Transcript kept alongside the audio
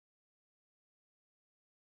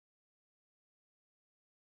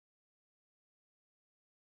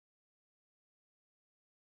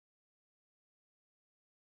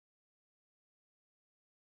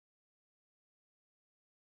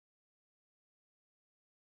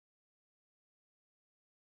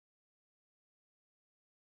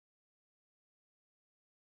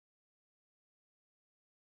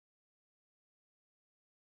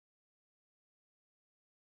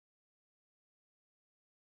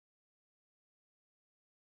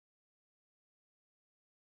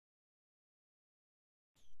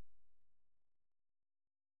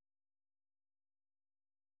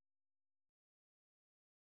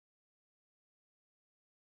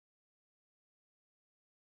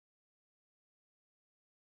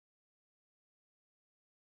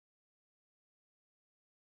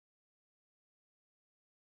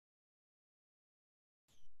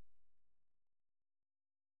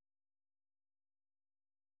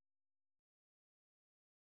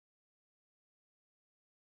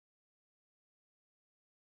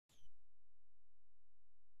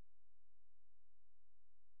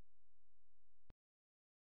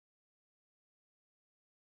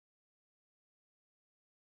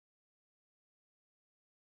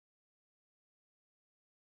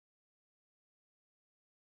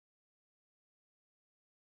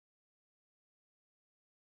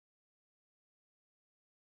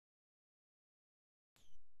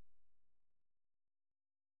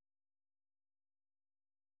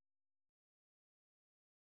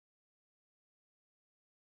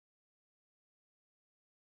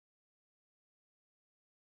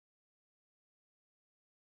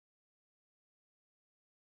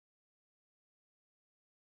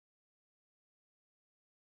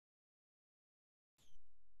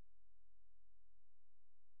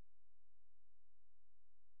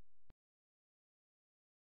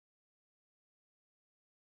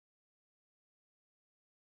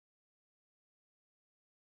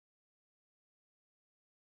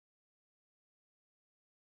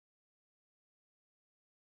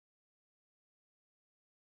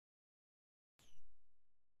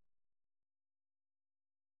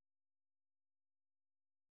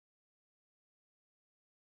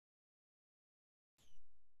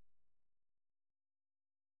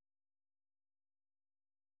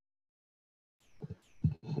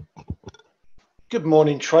Good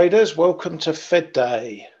morning, traders. Welcome to Fed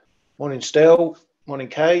Day. Morning, Dale. Morning,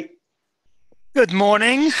 Kate. Good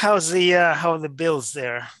morning. How are the bills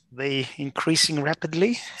there? They increasing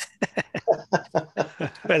rapidly?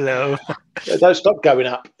 Hello. They don't stop going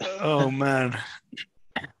up. Oh man,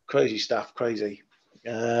 crazy stuff. Crazy.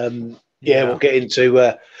 We'll get into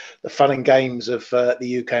the fun and games of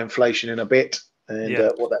the UK inflation in a bit and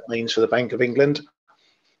what that means for the Bank of England.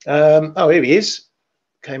 Here he is.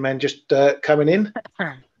 K-Man just coming in.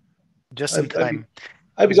 Just in time.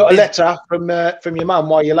 Hope you got a letter from your mum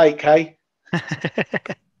while you're late, Kay.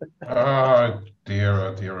 Oh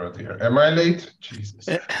dear. Am I late? Jesus.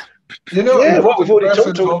 We've already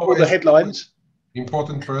talked all the headlines.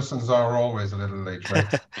 Important persons are always a little late,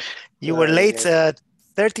 right? You were late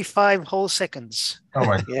 35 whole seconds. Oh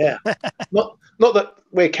my God. Yeah. Not that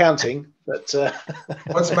we're counting, but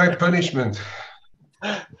what's my punishment?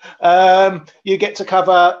 You get to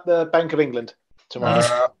cover the Bank of England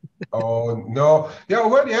tomorrow. Oh no! Yeah,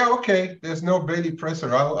 well, yeah, okay. There's no Bailey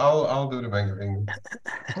presser. I'll do the Bank of England.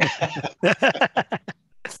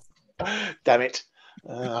 Damn it!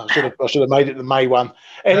 I should have made it the May one.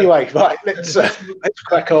 Anyway, right. Let's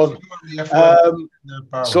crack on.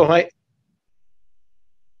 Sorry, mate.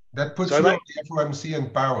 That puts you on the FOMC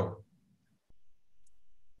and Powell.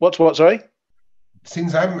 What? Sorry.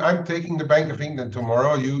 Since I'm taking the Bank of England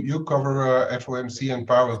tomorrow, you cover FOMC and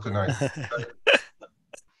Powell tonight.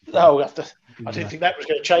 I didn't think that was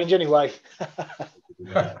going to change anyway.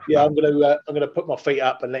 Yeah, I'm gonna put my feet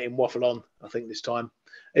up and let him waffle on. I think this time,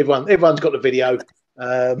 everyone's got the video.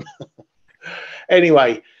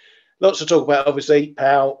 Anyway, lots to talk about. Obviously,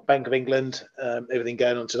 Powell, Bank of England, everything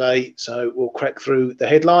going on today. So we'll crack through the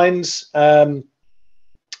headlines.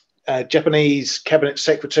 Japanese Cabinet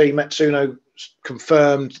Secretary Matsuno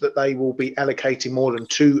confirmed that they will be allocating more than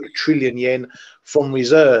 2 trillion yen from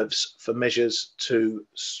reserves for measures to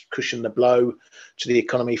cushion the blow to the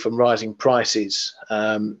economy from rising prices.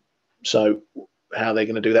 So how they're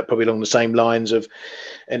going to do that, probably along the same lines of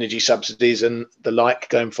energy subsidies and the like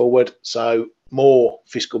going forward. So more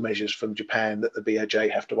fiscal measures from Japan that the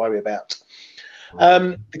BOJ have to worry about.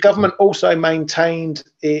 The government also maintained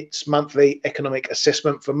its monthly economic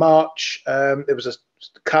assessment for March. There was a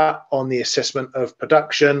cut on the assessment of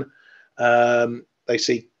production. They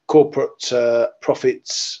see corporate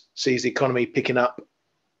profits, sees the economy picking up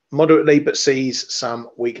moderately, but sees some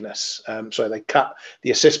weakness. So they cut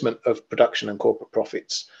the assessment of production and corporate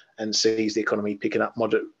profits and sees the economy picking up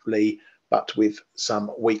moderately, but with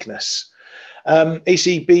some weakness.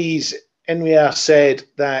 ECB's Enria said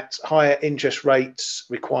that higher interest rates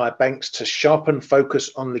require banks to sharpen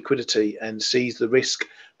focus on liquidity and seize the risk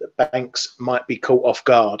that banks might be caught off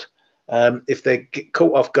guard. If they get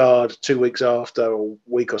caught off guard 2 weeks after or a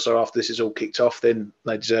week or so after this is all kicked off, then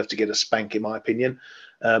they deserve to get a spank, in my opinion.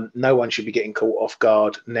 No one should be getting caught off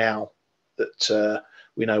guard now that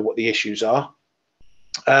we know what the issues are.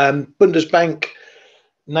 Bundesbank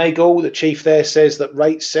Nagel, the chief there, says that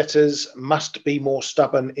rate setters must be more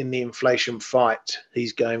stubborn in the inflation fight.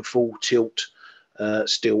 He's going full tilt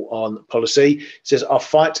still on policy. He says our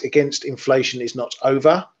fight against inflation is not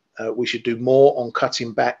over. We should do more on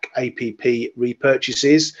cutting back APP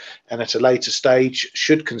repurchases, and at a later stage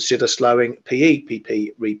should consider slowing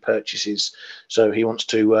PEPP repurchases. So he wants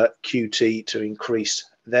to QT to increase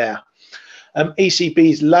there.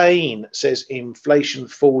 ECB's Lane says inflation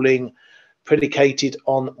falling predicated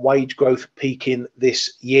on wage growth peaking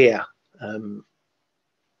this year.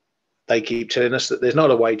 They keep telling us that there's not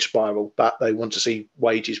a wage spiral, but they want to see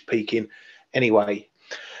wages peaking anyway.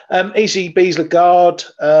 ECB's Lagarde,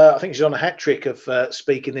 I think she's on a hat trick of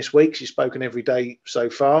speaking this week. She's spoken every day so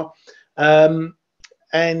far. And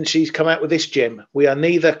she's come out with this gem. We are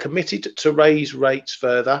neither committed to raise rates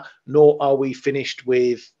further, nor are we finished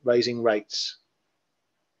with raising rates.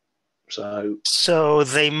 So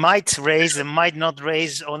they might raise, they might not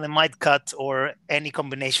raise, or they might cut, or any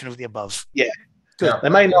combination of the above. Yeah. Good. They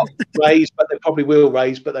may not raise, but they probably will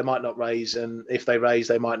raise, but they might not raise. And if they raise,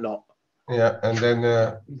 they might not. Yeah, and then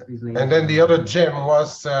the other gem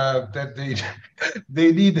was that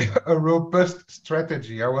they need a robust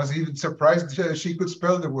strategy. I was even surprised she could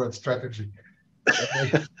spell the word strategy.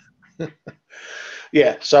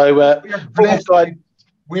 Yeah, so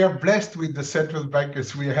we are blessed with the central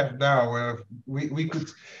bankers we have now.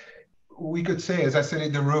 We could say, as I said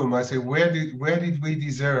in the room, I say, where did we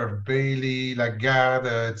deserve Bailey, Lagarde,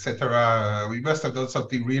 etc.? We must have done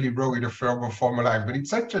something really wrong in the firm of former life, but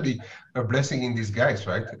it's actually a blessing in disguise,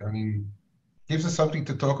 right? I mean, gives us something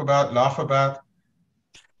to talk about, laugh about.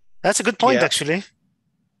 That's a good point, actually.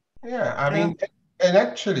 Yeah, I mean, And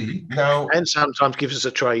actually, now, and sometimes gives us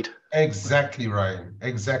a trade. exactly, Ryan.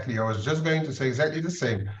 Exactly. I was just going to say exactly the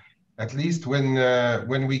same. At least when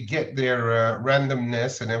we get their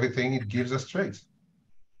randomness and everything, it gives us trades.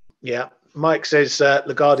 Yeah. Mike says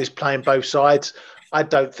Lagarde is playing both sides. I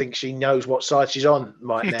don't think she knows what side she's on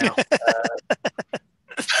right now.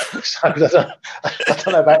 So I don't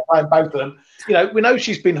know about playing both of them. You know, we know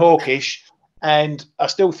she's been hawkish, and I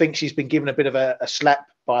still think she's been given a bit of a slap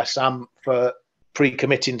by some for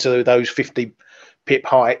pre-committing to those 50 pip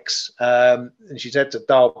hikes, and she's had to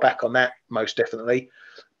dial back on that most definitely.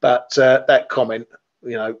 But that comment,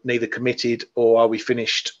 you know, neither committed or are we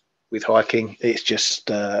finished with hiking? It's just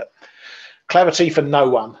clarity for no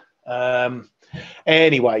one.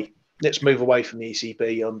 Anyway, let's move away from the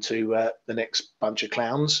ECB onto the next bunch of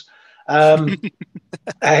clowns. And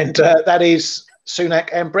that is Sunak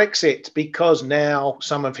and Brexit, because now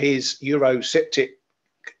some of his Eurosceptic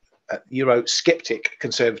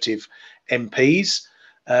Conservative MPs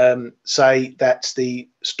say that the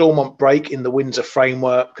Stormont break in the Windsor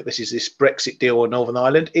framework, this Brexit deal on Northern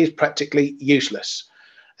Ireland, is practically useless.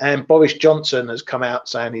 And Boris Johnson has come out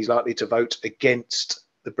saying he's likely to vote against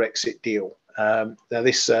the Brexit deal. Now,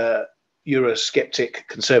 this Eurosceptic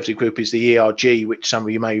Conservative group is the ERG, which some of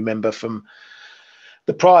you may remember from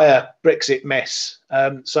the prior Brexit mess.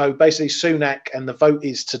 So basically, Sunak, and the vote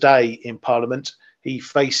is today in Parliament, he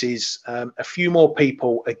faces a few more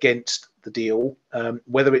people against the deal.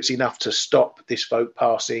 Whether it's enough to stop this vote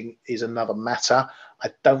passing is another matter.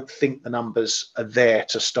 I don't think the numbers are there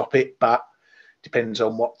to stop it, but depends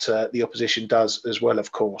on what the opposition does as well,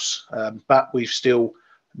 of course. But we've still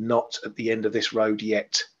not at the end of this road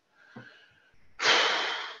yet.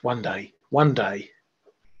 One day.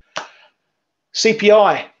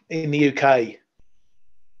 CPI in the UK.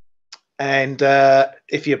 And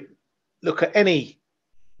if you look at any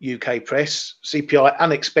UK press, CPI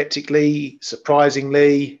unexpectedly,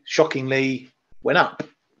 surprisingly, shockingly went up.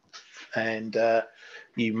 And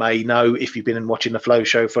you may know, if you've been watching the Flow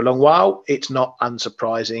Show for a long while, it's not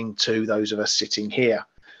unsurprising to those of us sitting here.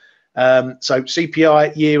 So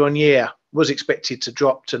CPI year on year was expected to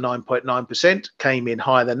drop to 9.9%, came in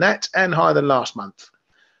higher than that and higher than last month.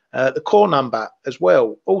 The core number as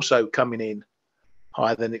well, also coming in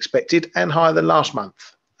higher than expected and higher than last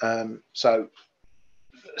month. So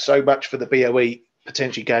much for the BOE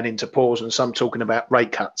potentially going into pause, and some talking about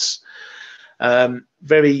rate cuts.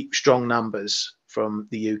 Very strong numbers from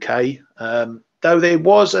the UK, though there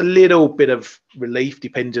was a little bit of relief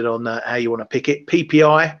depending on how you want to pick it.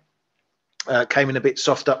 PPI came in a bit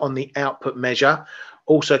softer on the output measure,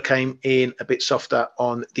 also came in a bit softer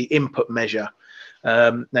on the input measure.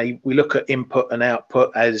 Now we look at input and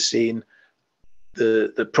output as in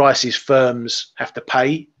the prices firms have to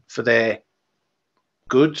pay for their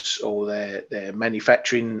goods or their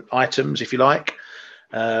manufacturing items, if you like.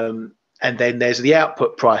 And then there's the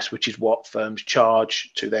output price, which is what firms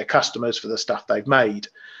charge to their customers for the stuff they've made.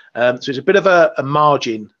 So it's a bit of a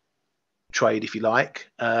margin trade, if you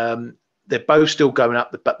like. They're both still going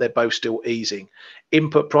up, but they're both still easing.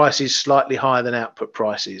 Input prices slightly higher than output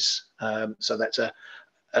prices. So that's a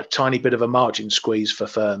tiny bit of a margin squeeze for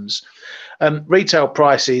firms. Retail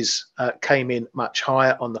prices came in much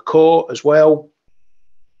higher on the core as well.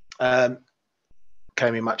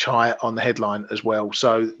 Came in much higher on the headline as well.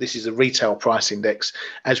 So this is a retail price index.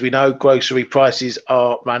 As we know, grocery prices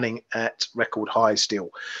are running at record highs still.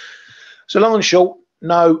 So long and short,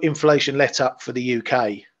 no inflation let up for the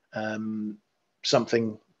UK.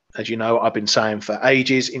 Something, as you know, I've been saying for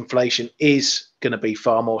ages, inflation is going to be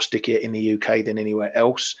far more stickier in the UK than anywhere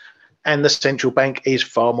else. And the central bank is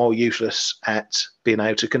far more useless at being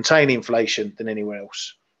able to contain inflation than anywhere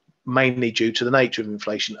else, mainly due to the nature of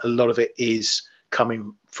inflation. A lot of it is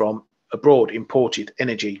coming from abroad, imported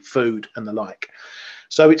energy, food and the like.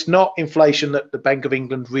 So it's not inflation that the Bank of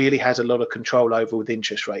England really has a lot of control over with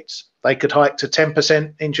interest rates. They could hike to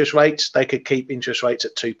 10% interest rates. They could keep interest rates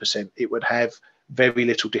at 2%. It would have very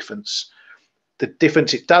little difference. The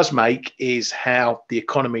difference it does make is how the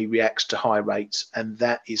economy reacts to high rates, and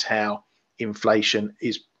that is how inflation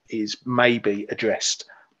is maybe addressed.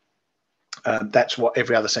 That's what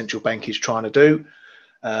every other central bank is trying to do,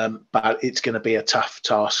 but it's going to be a tough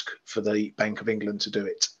task for the Bank of England to do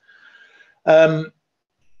it.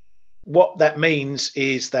 What that means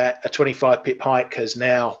is that a 25 pip hike has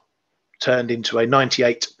now turned into a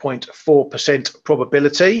 98.4%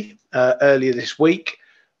 probability. Earlier this week,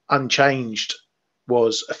 unchanged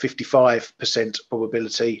was a 55%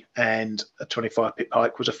 probability, and a 25 pip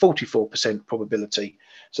hike was a 44% probability.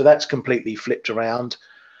 So that's completely flipped around.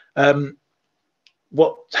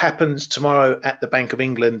 What happens tomorrow at the Bank of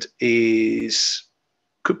England is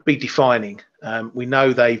could be defining. We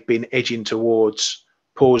know they've been edging towards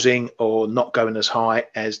pausing or not going as high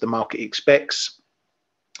as the market expects.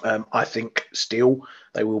 I think still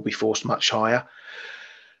they will be forced much higher.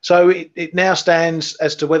 So it now stands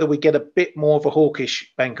as to whether we get a bit more of a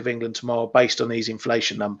hawkish Bank of England tomorrow based on these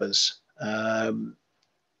inflation numbers.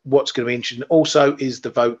 What's going to be interesting also is the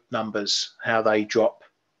vote numbers, how they drop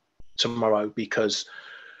tomorrow, because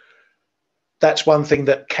that's one thing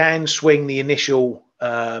that can swing the initial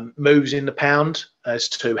moves in the pound as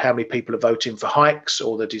to how many people are voting for hikes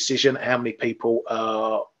or the decision, how many people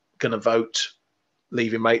are going to vote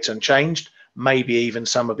leaving rates unchanged. Maybe even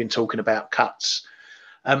some have been talking about cuts.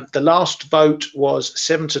 The last vote was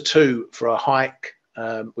 7-2 for a hike,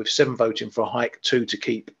 with 7 voting for a hike, 2 to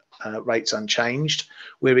keep rates unchanged.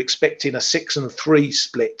 We're expecting a 6-3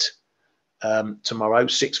 split tomorrow,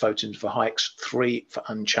 6 voting for hikes, 3 for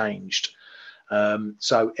unchanged.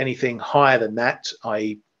 So anything higher than that,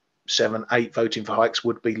 i.e. 7-8 voting for hikes,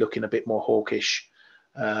 would be looking a bit more hawkish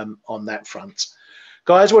on that front.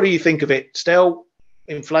 Guys, what do you think of it? Still,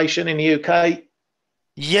 inflation in the UK?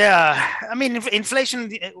 Yeah, I mean,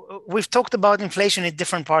 inflation, we've talked about inflation in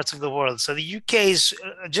different parts of the world. So the UK is,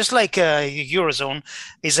 just like Eurozone,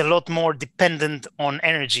 is a lot more dependent on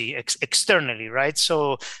energy externally, right?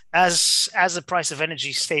 So as the price of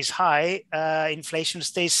energy stays high, inflation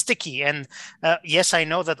stays sticky. And yes, I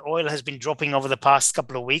know that oil has been dropping over the past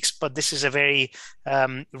couple of weeks, but this is a very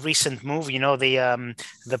recent move. You know, the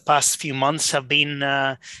past few months have been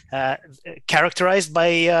characterized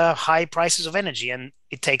by high prices of energy, and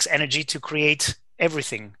it takes energy to create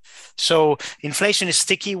everything. So inflation is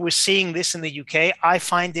sticky. We're seeing this in the UK. I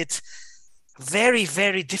find it very,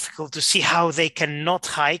 very difficult to see how they cannot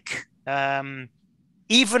hike,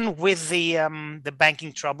 even with the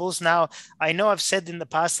banking troubles. Now, I know I've said in the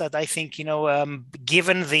past that I think, you know,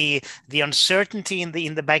 given the uncertainty in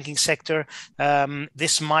the banking sector,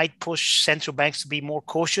 this might push central banks to be more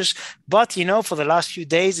cautious. But, you know, for the last few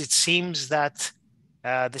days, it seems that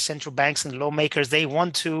the central banks and lawmakers, they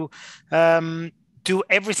want to do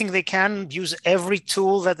everything they can, use every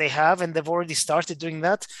tool that they have, and they've already started doing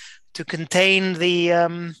that to contain the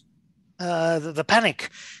panic.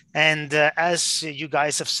 And as you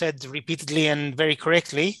guys have said repeatedly and very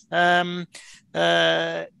correctly,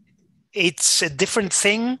 it's a different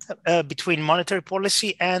thing between monetary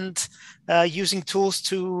policy and using tools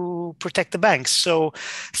to protect the banks. So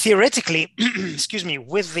theoretically, excuse me,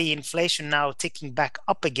 with the inflation now ticking back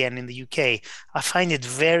up again in the UK, I find it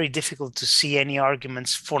very difficult to see any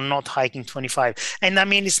arguments for not hiking 25. And I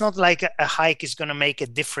mean, it's not like a hike is going to make a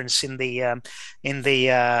difference in the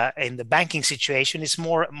banking situation. It's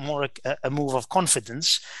more a move of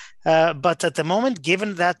confidence. But at the moment,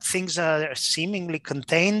 given that things are seemingly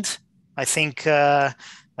contained, I think the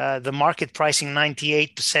market pricing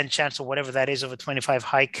 98% chance or whatever that is of a 25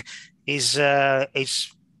 hike is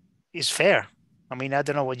fair. I mean, I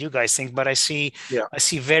don't know what you guys think, but I see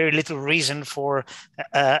very little reason for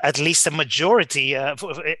at least a majority.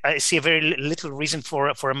 I see a very little reason for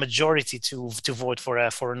a majority to vote for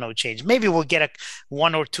a no change. Maybe we'll get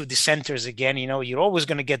one or two dissenters again. You know, you're always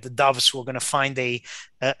going to get the doves who are going to find an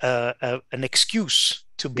excuse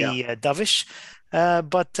to be dovish.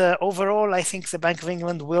 But overall, I think the Bank of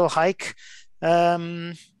England will hike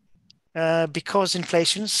because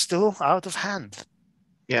inflation is still out of hand.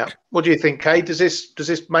 Yeah. What do you think, Kay? Does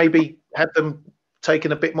this maybe have them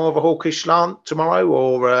taking a bit more of a hawkish slant tomorrow,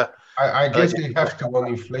 or? I guess they have to on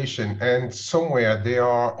inflation, and somewhere they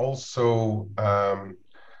are also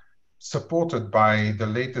supported by the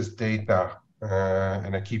latest data.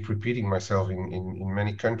 And I keep repeating myself in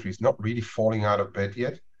many countries, not really falling out of bed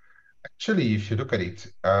yet. Actually, if you look at it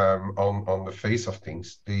on the face of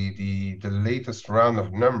things, the latest round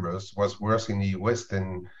of numbers was worse in the US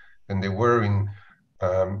than they were in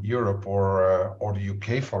Europe or the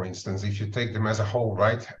UK, for instance. If you take them as a whole,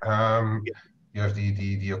 right? You have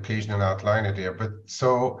the occasional outliner there, but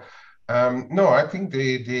so no, I think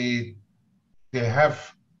they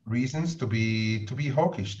have reasons to be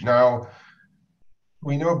hawkish now.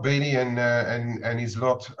 We know Bailey and his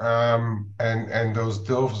lot, and those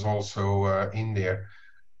doves also in there.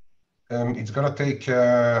 It's gonna take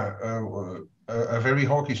a very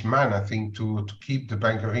hawkish man, I think, to keep the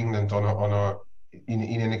Bank of England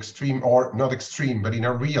in an extreme, or not extreme, but in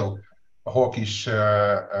a real hawkish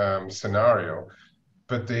scenario.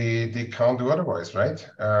 But they can't do otherwise, right?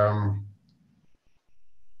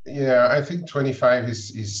 Yeah, I think 25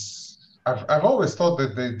 is. I've always thought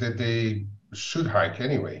that they should hike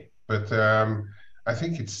anyway, but I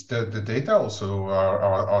think it's the data also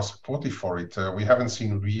are supportive for it. We haven't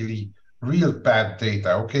seen real bad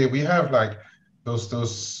data. Okay, we have like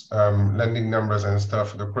those lending numbers and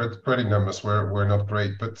stuff, the credit numbers were not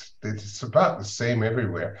great, but it's about the same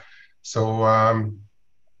everywhere. So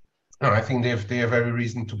no, I think they have every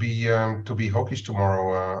reason to be hawkish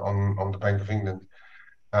tomorrow on the Bank of England.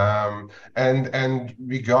 And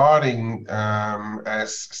regarding,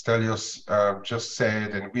 as Stelios just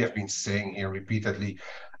said, and we have been saying here repeatedly,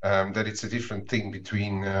 that it's a different thing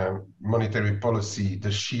between monetary policy,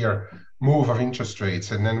 the sheer move of interest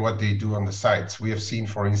rates, and then what they do on the sides. We have seen,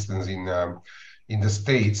 for instance, in the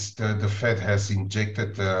States, the Fed has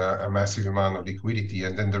injected a massive amount of liquidity,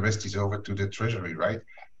 and then the rest is over to the Treasury, right?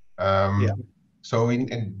 Yeah. So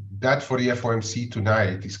in that for the FOMC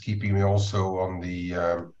tonight is keeping me also on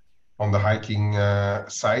the hiking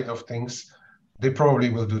side of things. They probably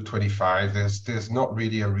will do 25. There's not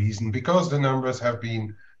really a reason, because the numbers have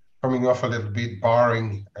been coming off a little bit,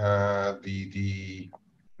 barring the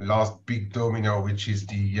last big domino, which is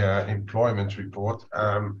the employment report.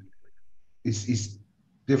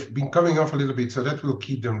 They've been coming off a little bit, so that will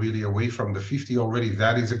keep them really away from the 50 already.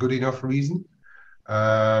 That is a good enough reason.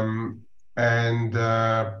 But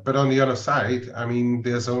on the other side, I mean,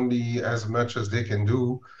 there's only as much as they can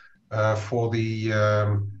do for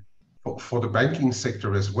the banking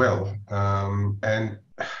sector as well. And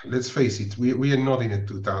let's face it, we are not in a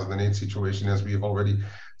 2008 situation, as we have already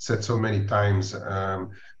said so many times.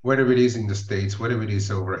 Whether it is in the States, whether it is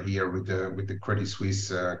over here with the Credit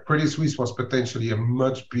Suisse. Credit Suisse was potentially a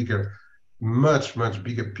much bigger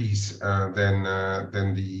piece than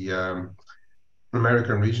the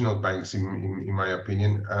American regional banks, in my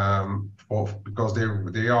opinion, because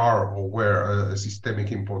they are or were a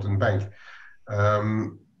systemic important bank.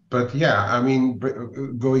 But yeah, I mean,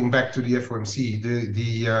 going back to the FOMC,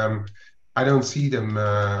 I don't see them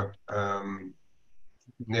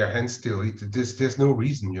their hands still. There's no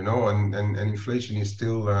reason, you know, and inflation is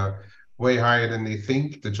still way higher than they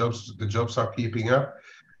think. The jobs are keeping up,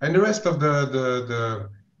 and the rest of the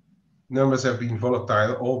numbers have been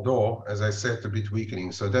volatile, although, as I said, a bit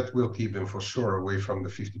weakening. So that will keep them for sure away from the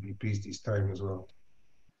 50 BPs this time as well.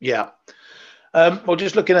 Yeah. Well,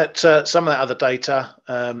 just looking at some of that other data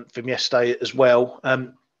from yesterday as well.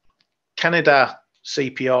 Canada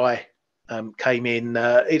CPI came in.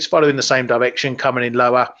 It's following the same direction, coming in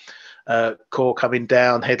lower. Core coming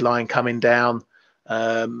down, headline coming down,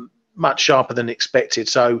 much sharper than expected.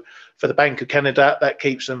 So for the Bank of Canada, that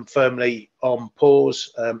keeps them firmly on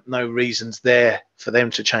pause. No reasons there for them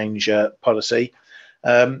to change policy.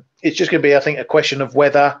 It's just going to be, I think, a question of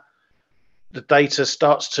whether the data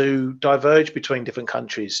starts to diverge between different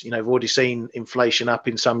countries. You know, we've already seen inflation up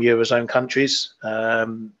in some Eurozone countries,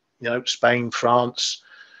 you know, Spain, France,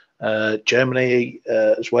 Germany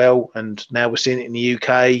as well. And now we're seeing it in the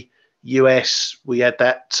UK, US. We had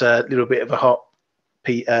that little bit of a hot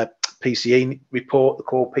PCE report, the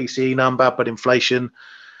core PCE number, but inflation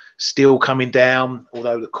still coming down,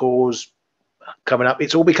 although the core's coming up.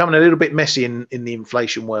 It's all becoming a little bit messy in the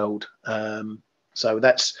inflation world. So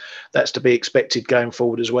that's to be expected going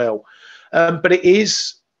forward as well. But it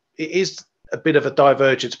is a bit of a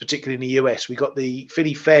divergence, particularly in the US. We got the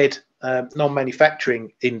F.A.C.E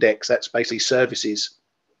non-manufacturing index. That's basically services.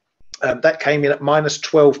 That came in at minus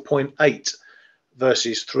 12.8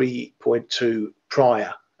 versus 3.2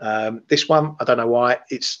 prior. This one, I don't know why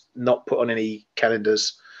it's not put on any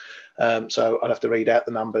calendars. So I'll have to read out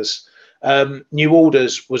the numbers. New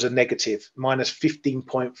orders was a negative, minus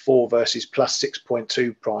 15.4 versus plus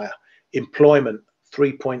 6.2 prior. Employment,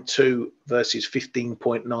 3.2 versus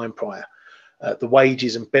 15.9 prior. The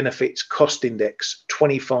wages and benefits cost index,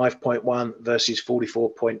 25.1 versus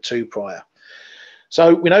 44.2 prior.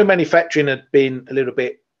 So we know manufacturing had been a little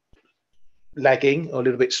bit lagging or a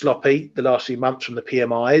little bit sloppy the last few months from the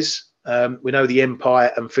PMIs. We know the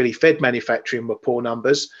Empire and Philly Fed manufacturing were poor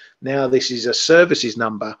numbers. Now this is a services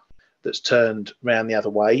number that's turned around the other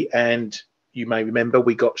way. And you may remember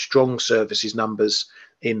we got strong services numbers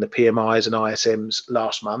in the PMIs and ISMs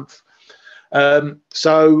last month.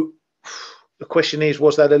 So the question is,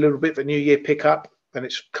 was that a little bit of a New Year pickup and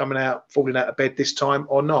it's falling out of bed this time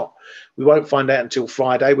or not? We won't find out until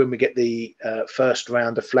Friday when we get the first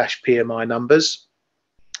round of flash PMI numbers.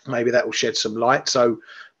 Maybe that will shed some light. So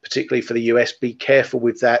particularly for the US, be careful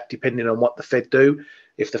with that, depending on what the Fed do.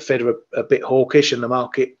 If the Fed are a bit hawkish and the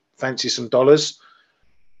market fancies some dollars,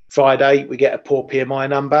 Friday we get a poor PMI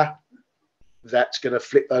number. That's going to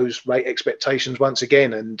flip those rate expectations once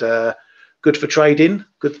again. And good for trading,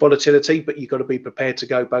 good volatility, but you've got to be prepared to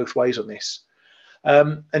go both ways on this.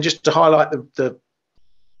 And just to highlight the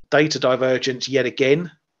data divergence yet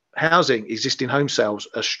again, housing, existing home sales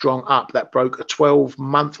are strong up. That broke a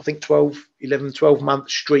 12-month, I think 12-month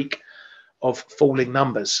streak of falling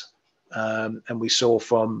numbers. And we saw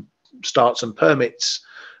from starts and permits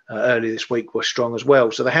earlier this week were strong as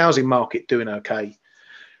well. So the housing market doing okay.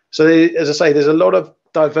 So as I say, there's a lot of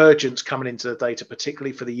divergence coming into the data,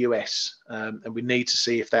 particularly for the US. And we need to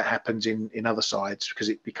see if that happens in other sides, because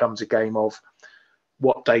it becomes a game of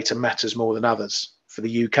what data matters more than others. For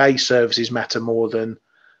the UK, services matter more than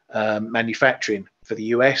manufacturing. For the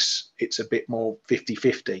US, it's a bit more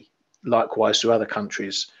 50-50, likewise to other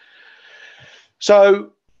countries.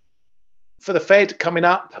 So for the Fed coming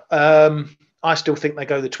up, I still think they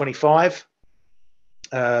go the 25.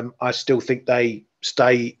 I still think they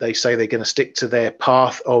say they're going to stick to their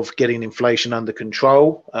path of getting inflation under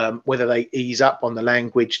control. Whether they ease up on the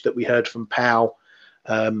language that we heard from Powell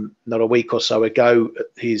not a week or so ago,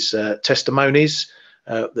 his testimonies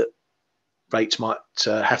that rates might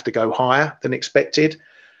have to go higher than expected.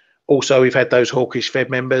 Also, we've had those hawkish Fed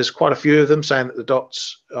members, quite a few of them, saying that the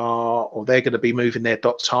dots are, or they're going to be moving their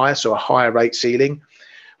dots higher, so a higher rate ceiling.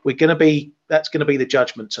 That's going to be the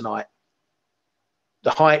judgment tonight.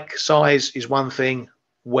 The hike size is one thing,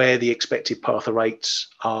 where the expected path of rates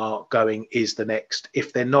are going is the next.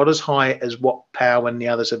 If they're not as high as what Powell and the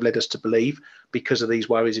others have led us to believe because of these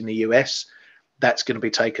worries in the US, that's going to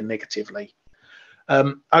be taken negatively.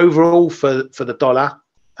 Overall, for the dollar,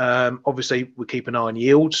 obviously we keep an eye on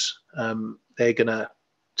yields. They're going to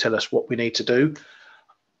tell us what we need to do.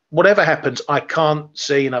 Whatever happens, I can't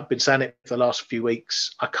see, and I've been saying it for the last few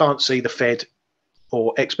weeks, I can't see the Fed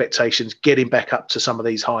or expectations getting back up to some of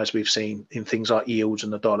these highs we've seen in things like yields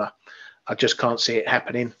and the dollar. I just can't see it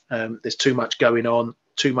happening. There's too much going on,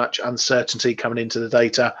 too much uncertainty coming into the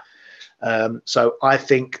data. So I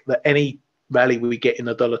think that any rally we get in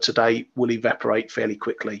the dollar today will evaporate fairly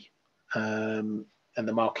quickly. And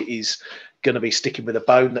the market is going to be sticking with a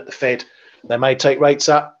bone that the Fed, they may take rates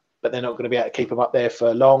up, but they're not going to be able to keep them up there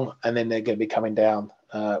for long, and then they're going to be coming down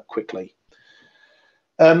quickly.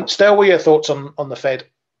 Stel, what are your thoughts on the Fed?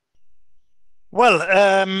 Well,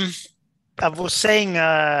 I was saying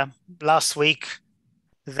last week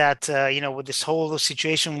that, with this whole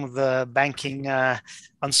situation with the banking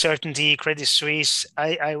uncertainty, Credit Suisse,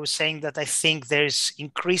 I was saying that I think there's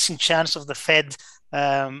increasing chance of the Fed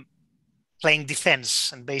playing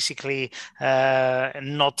defense and basically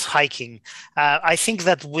not hiking. I think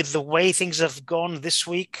that with the way things have gone this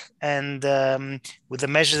week and with the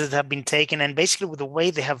measures that have been taken and basically with the way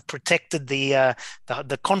they have protected the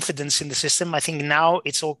confidence in the system, I think now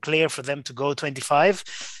it's all clear for them to go 25.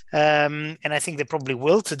 And I think they probably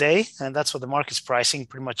will today. And that's what the market's pricing,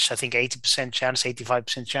 pretty much, I think 80% chance,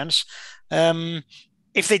 85% chance.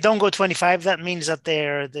 If they don't go 25, that means that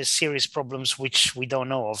there's serious problems which we don't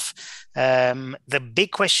know of. The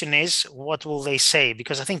big question is, what will they say?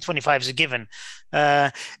 Because I think 25 is a given.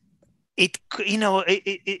 It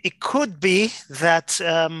could be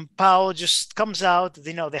that Powell just comes out,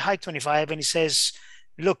 they hike 25 and he says,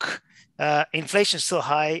 look, inflation's still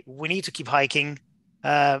high. We need to keep hiking.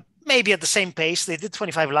 Maybe at the same pace. They did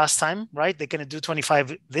 25 last time, right? They're going to do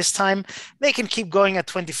 25 this time. They can keep going at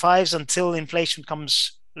 25s until inflation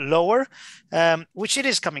comes lower, which it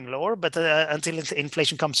is coming lower, but until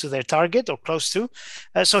inflation comes to their target or close to.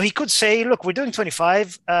 So he could say, look, we're doing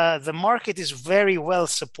 25. The market is very well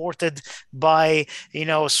supported by,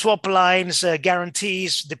 swap lines,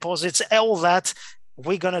 guarantees, deposits, all that.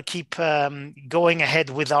 We're going to keep going ahead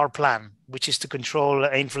with our plan, which is to control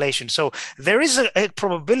inflation. So there is a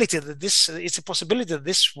probability that it's a possibility that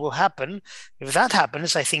this will happen. If that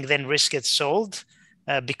happens, I think then risk gets sold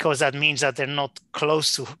because that means that they're not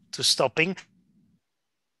close to stopping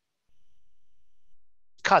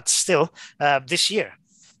cuts still this year.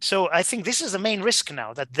 So I think this is the main risk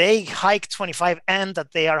now, that they hike 25 and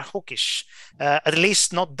that they are hawkish, at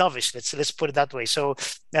least not dovish. Let's put it that way. So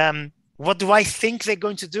what do I think they're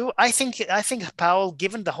going to do? I think Powell,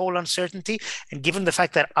 given the whole uncertainty and given the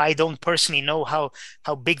fact that I don't personally know how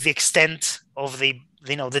big the extent of the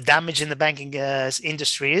damage in the banking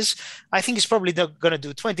industry is, I think he's probably going to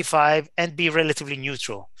do 25 and be relatively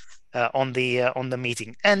neutral on the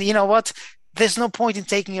meeting. And you know what? There's no point in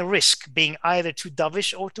taking a risk being either too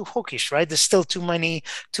dovish or too hawkish, right? There's still too many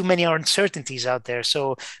uncertainties out there.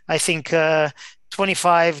 So I think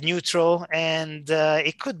 25 neutral, and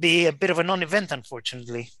it could be a bit of a non-event,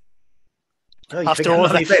 unfortunately. Oh,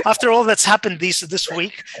 after all that's happened this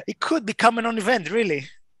week, it could become a non-event, really.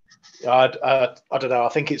 I don't know. I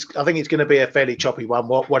think it's going to be a fairly choppy one,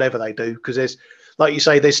 whatever they do, because there's, like you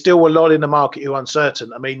say, there's still a lot in the market who are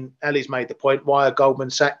uncertain. I mean, Ali's made the point. Why are Goldman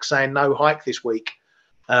Sachs saying no hike this week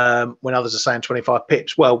when others are saying 25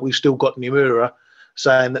 pips? Well, we've still got Nomura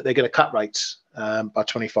saying that they're going to cut rates by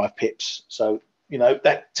 25 pips. So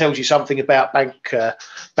that tells you something about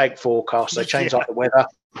bank forecasts. They change like the weather,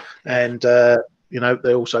 and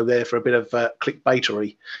they're also there for a bit of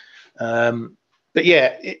clickbaitery. But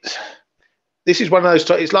yeah, this is one of those.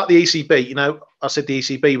 It's like the ECB. I said the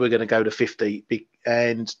ECB were going to go to 50,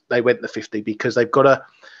 and they went to 50 because they've got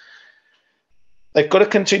to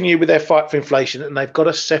continue with their fight for inflation, and they've got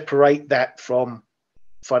to separate that from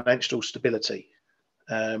financial stability,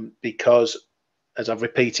 because, as I've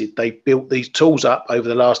repeated, they built these tools up over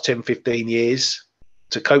the last 10, 15 years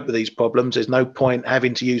to cope with these problems. There's no point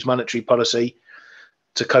having to use monetary policy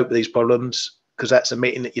to cope with these problems, because that's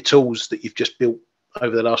admitting that your tools that you've just built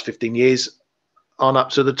over the last 15 years aren't up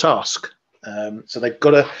to the task. So they've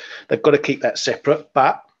got to keep that separate.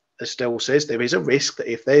 But as Dale says, there is a risk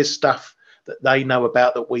that if there's stuff that they know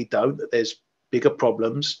about that we don't, that there's bigger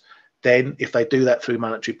problems, then if they do that through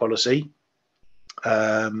monetary policy,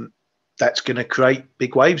 that's going to create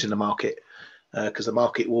big waves in the market, because the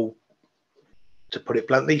market will, to put it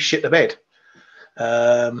bluntly, shit the bed.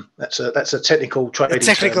 That's a technical trading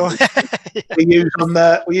term we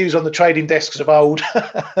use on the trading desks of old.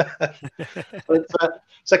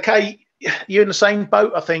 So Kay, you're in the same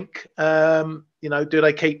boat, I think. Do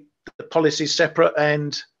they keep the policies separate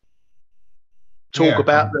and talk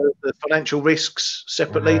about the financial risks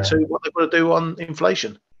separately to what they've got to do on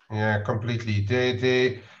inflation? Yeah, completely.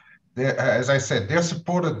 They as I said, they're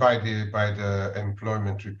supported by the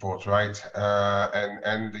employment report, right?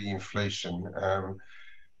 And the inflation.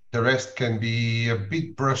 The rest can be a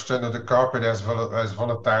bit brushed under the carpet as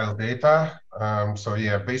volatile data. So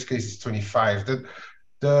yeah, base case is 25.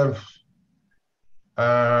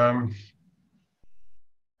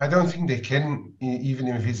 I don't think they can even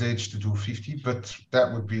envisage to do 50, but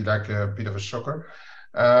that would be like a bit of a shocker.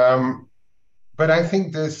 But I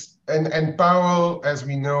think this, and Powell, as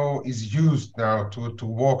we know, is used now to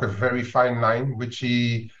walk a very fine line, which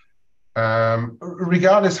he,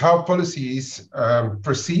 regardless how policy is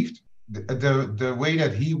perceived, the way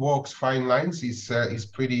that he walks fine lines is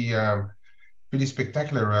pretty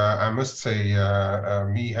spectacular. I must say,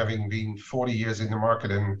 me having been 40 years in the market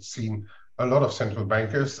and seen a lot of central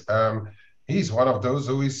bankers, he's one of those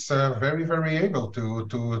who is very, very able to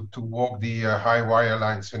walk the high wire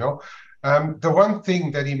lines. The one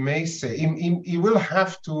thing that he may say, he will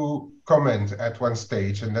have to comment at one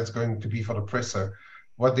stage, and that's going to be for the presser,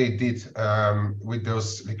 what they did with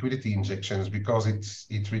those liquidity injections, because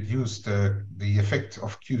it reduced the effect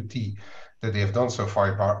of QT that they have done so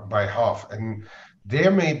far by half. And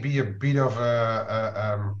there may be a bit of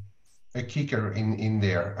a kicker in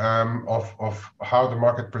there of how the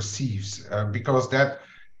market perceives, because that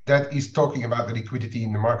is talking about the liquidity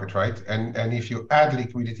in the market, right? And if you add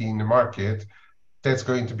liquidity in the market, that's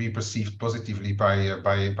going to be perceived positively by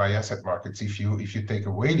asset markets. If you take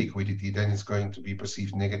away liquidity, then it's going to be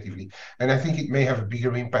perceived negatively. And I think it may have a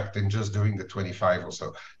bigger impact than just doing the 25 or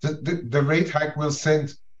so. The rate hike will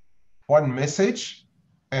send one message,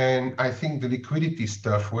 and I think the liquidity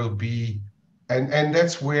stuff will be, and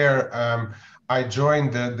that's where I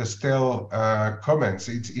joined the Stel comments.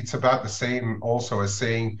 It's about the same also as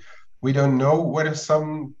saying we don't know whether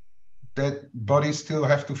some that bodies still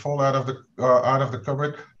have to fall out of the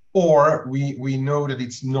cupboard, or we know that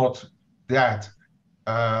it's not that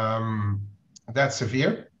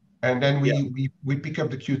severe, and then we pick up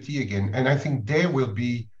the QT again. And I think there will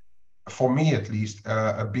be, for me at least,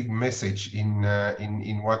 a big message in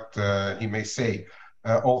what he may say.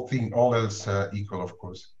 All else equal, of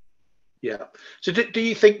course. Yeah. So do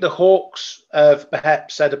you think the Hawks have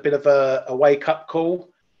perhaps had a bit of a wake up call?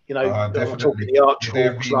 I'm talking the Arch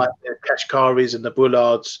Hawks, like the Kashkaris and the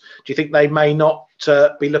Bullards. Do you think they may not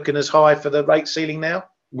be looking as high for the rate ceiling now?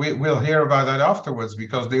 We'll hear about that afterwards,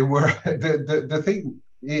 because they were the thing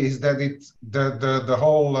is that it's the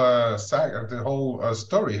whole saga, the whole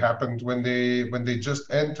story happened when they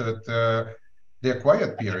just entered their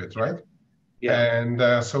quiet period, right? Yeah.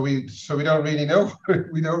 And so we don't really know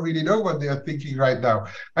we don't really know what they are thinking right now.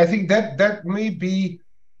 I think that may be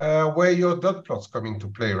where your dot plots come into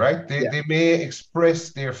play, right? They may express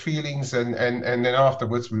their feelings, and then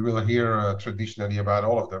afterwards we will hear traditionally about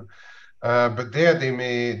all of them. But there they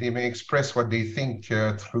may express what they think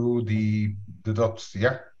through the dots.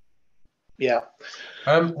 Yeah. Yeah.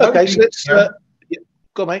 Okay, so let's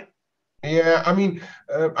go, mate. Yeah, I mean,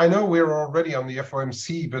 I know we're already on the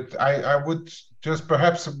FOMC, but I would just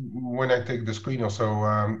perhaps, when I take the screen or so,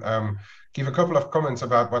 give a couple of comments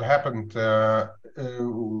about what happened.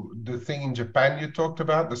 The thing in Japan you talked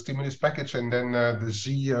about, the stimulus package, and then the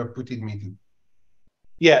Xi Putin meeting.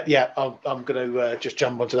 Yeah. I'm going to just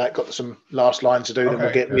jump onto that. Got some last line to do, then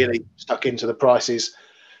we'll get really stuck into the prices.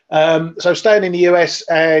 So staying in the US,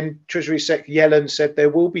 and Treasury Sec Yellen said there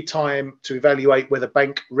will be time to evaluate whether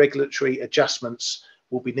bank regulatory adjustments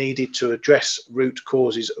will be needed to address root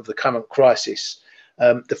causes of the current crisis.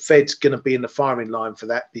 The Fed's going to be in the firing line for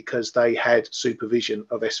that because they had supervision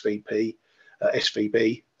of SVB,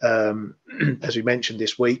 as we mentioned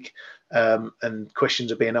this week, and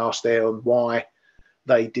questions are being asked there on why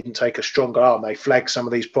they didn't take a stronger arm. They flagged some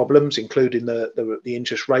of these problems, including the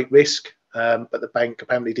interest rate risk, but the bank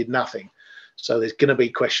apparently did nothing. So there's going to be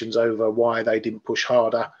questions over why they didn't push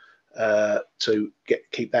harder to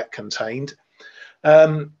keep that contained.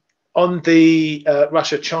 On the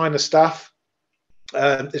Russia-China stuff,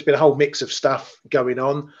 there's been a whole mix of stuff going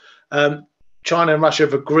on. China and Russia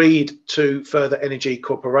have agreed to further energy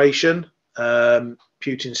cooperation.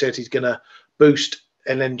 Putin said he's going to boost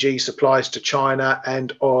LNG supplies to China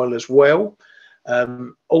and oil as well.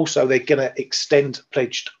 Also, they're going to extend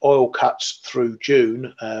pledged oil cuts through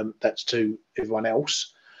June. That's to everyone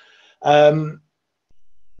else.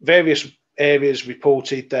 Various areas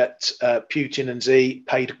reported that Putin and Xi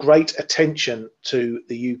paid great attention to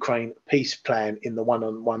the Ukraine peace plan in the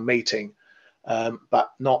one-on-one meeting, but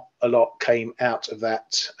not a lot came out of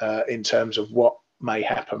that in terms of what may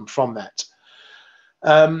happen from that.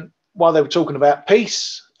 While they were talking about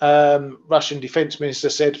peace, Russian defense minister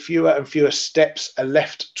said fewer and fewer steps are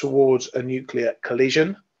left towards a nuclear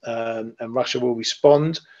collision, and Russia will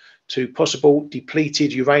respond to possible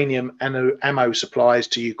depleted uranium ammo supplies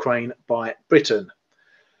to Ukraine by Britain.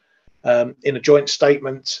 In a joint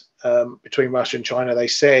statement between Russia and China, they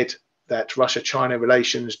said that Russia-China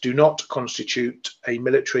relations do not constitute a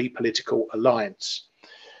military political alliance.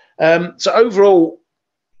 So overall,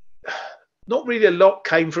 not really a lot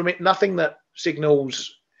came from it. Nothing that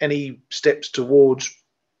signals any steps towards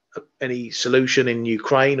any solution in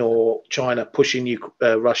Ukraine or China pushing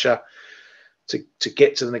Russia to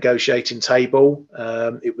get to the negotiating table.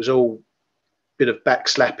 It was all a bit of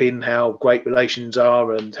backslapping how great relations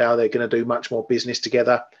are and how they're going to do much more business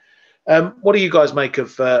together. What do you guys make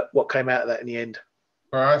of what came out of that in the end?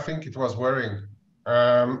 Well, I think it was worrying.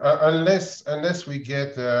 Unless we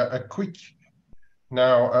get a quick,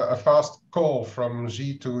 a fast call from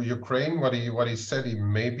Xi to Ukraine, what he said he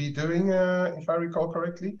may be doing, if I recall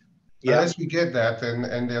correctly. Yeah. Unless we get that,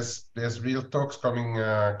 and there's real talks coming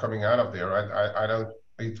out of there. I don't.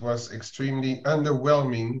 It was extremely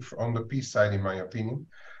underwhelming on the peace side, in my opinion.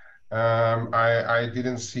 I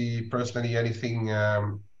didn't see personally anything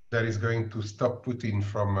that is going to stop Putin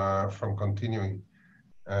from continuing.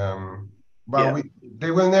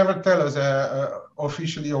 They will never tell us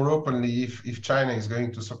officially or openly if China is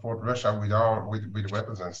going to support Russia with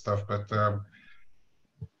weapons and stuff, but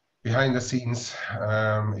behind the scenes,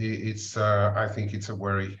 I think it's a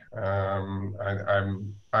worry.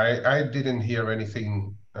 I didn't hear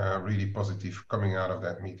anything really positive coming out of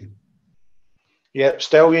that meeting. Yeah,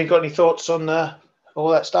 Stel, you got any thoughts on all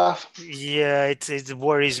that stuff? Yeah, it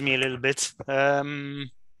worries me a little bit.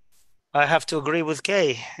 I have to agree with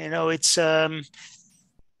Kay. It's they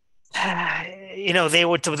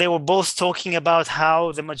were both talking about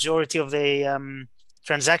how the majority of the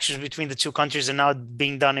transactions between the two countries are now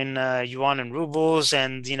being done in yuan and rubles,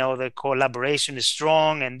 and the collaboration is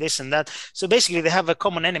strong and this and that. So basically, they have a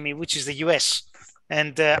common enemy, which is the US.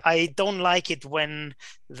 And I don't like it when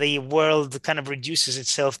the world kind of reduces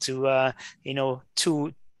itself to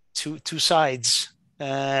two sides,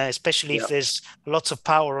 especially if there's lots of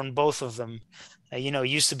power on both of them. It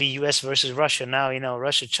used to be US versus Russia. Now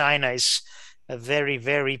Russia China is a very,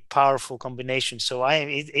 very powerful combination. So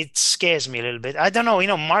it scares me a little bit. I don't know,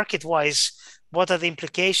 market wise, what are the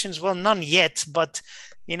implications? Well, none yet, but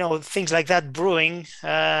things like that brewing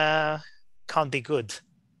can't be good.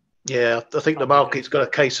 Yeah, I think the market's got a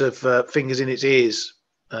case of fingers in its ears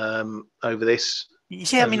over this.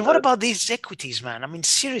 Yeah, I mean, what about these equities, man? I mean,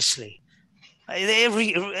 seriously, they're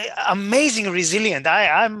amazing, resilient.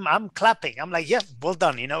 I'm clapping. I'm like, yeah, well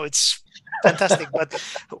done. It's fantastic. But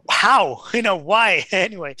how? Why?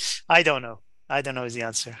 Anyway, I don't know. I don't know is the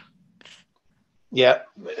answer. Yeah,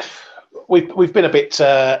 we've been a bit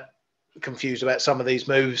confused about some of these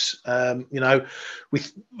moves.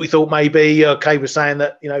 We thought maybe Kay was saying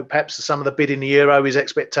that perhaps some of the bid in the euro is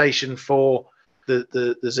expectation for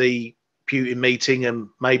the Xi Putin meeting and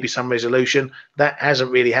maybe some resolution. That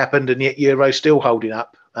hasn't really happened, and yet euro's still holding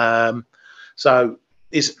up. So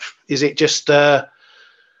is it just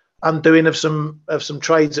undoing of some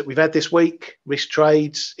trades that we've had this week, risk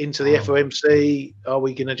trades into the FOMC? Are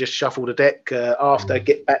we going to just shuffle the deck after,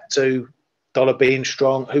 get back to dollar being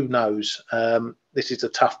strong? Who knows? This is a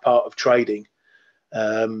tough part of trading.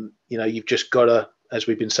 You've just got to as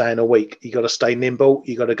we've been saying all week. You got to stay nimble.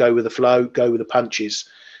 You got to go with the flow, go with the punches.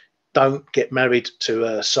 Don't get married to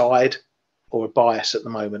a side or a bias at the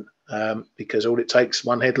moment, because all it takes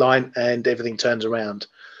one headline and everything turns around.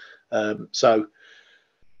 So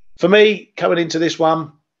for me, coming into this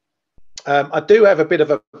one, I do have a bit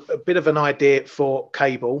of an idea for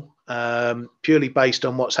cable, purely based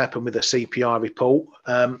on what's happened with the CPI report.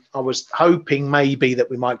 I was hoping maybe that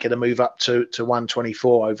we might get a move up to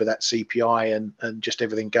 124 over that CPI and just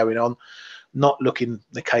everything going on. Not looking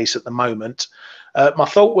the case at the moment. My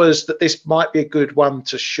thought was that this might be a good one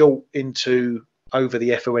to short into over the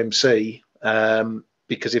FOMC,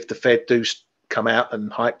 because if the Fed do come out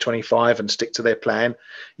and hike 25 and stick to their plan,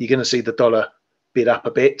 you're going to see the dollar bid up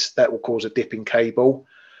a bit. That will cause a dip in cable.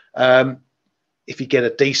 If you get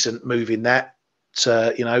a decent move in that,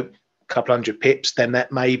 a couple hundred pips, then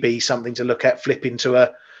that may be something to look at, flip into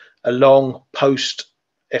a long post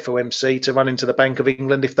FOMC to run into the Bank of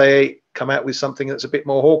England if they come out with something that's a bit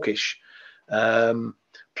more hawkish.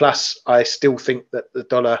 Plus, I still think that the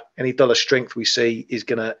dollar, any dollar strength we see is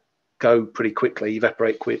going to go pretty quickly,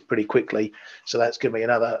 evaporate pretty quickly. So that's going to be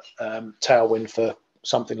another tailwind for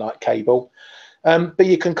something like cable. But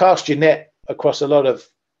you can cast your net across a lot of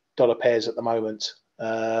dollar pairs at the moment.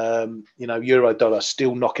 Euro dollar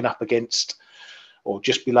still knocking up against or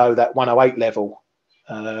just below that 108 level.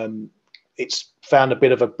 It's found a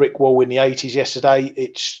bit of a brick wall in the 80s yesterday.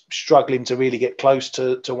 It's struggling to really get close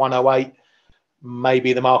to 108.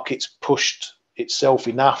 Maybe the market's pushed itself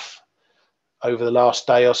enough over the last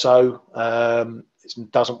day or so.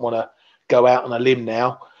 It doesn't want to go out on a limb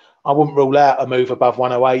now. I wouldn't rule out a move above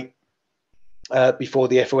 108 before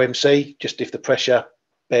the FOMC, just if the pressure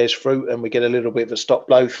bears fruit and we get a little bit of a stop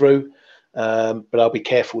blow through. But I'll be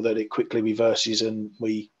careful that it quickly reverses and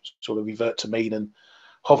we sort of revert to mean and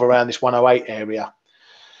hover around this 108 area.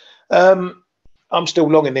 I'm still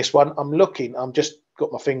long in this one. I'm just got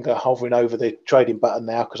my finger hovering over the trading button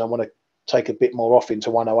now because I want to take a bit more off into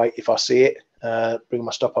 108 if I see it, bring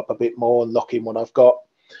my stop up a bit more and lock in what I've got.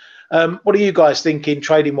 What are you guys thinking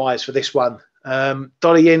trading wise for this one?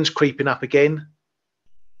 Dollar yen's creeping up again,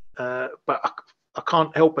 but I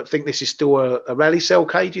can't help but think this is still a rally sell,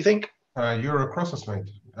 Kay, do you think? Euro crosses, mate.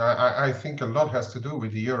 I think a lot has to do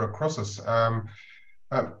with the Euro crosses.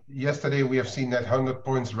 Yesterday we have seen that 100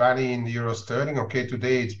 points rally in the Euro sterling. Okay,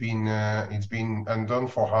 today it's been undone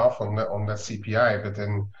for half on that CPI, but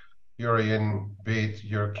then Euro yen beat,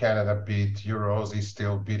 Euro Canada beat, Euro Aussie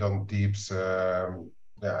still beat on dips.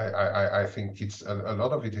 I think it's a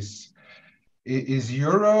lot of it is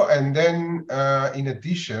Euro, and then in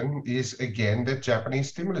addition is again the Japanese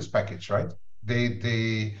stimulus package, right?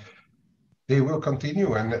 They will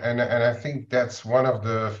continue, and I think that's one of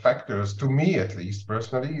the factors, to me at least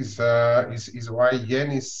personally, is why yen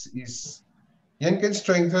can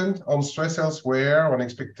strengthen on stress elsewhere, on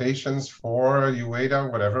expectations for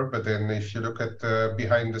UEDA, whatever. But then if you look at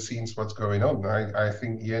behind the scenes what's going on, I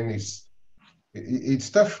think yen it's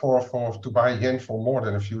tough to buy yen for more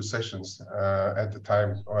than a few sessions at the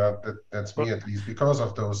time. That's me at least, because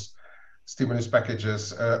of those stimulus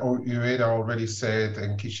packages. UEDA already said,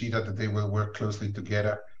 and Kishida, that they will work closely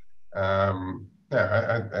together. That's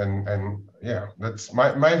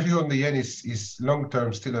my view on the yen is long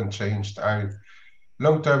term still unchanged.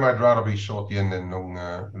 Long term, I'd rather be short yen than long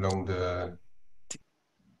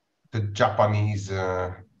the Japanese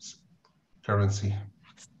currency.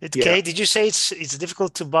 Kay, did you say it's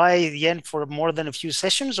difficult to buy yen for more than a few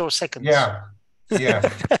sessions or seconds? Yeah.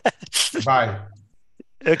 Buy.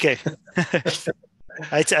 Okay.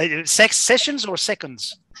 Sessions or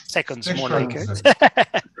seconds? Seconds, more like.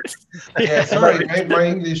 Yeah, sorry, my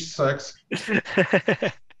English sucks.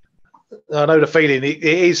 I know the feeling. It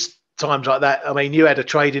is times like that. I mean, you had a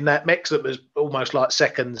trade in that mix that was almost like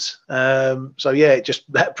seconds. So yeah,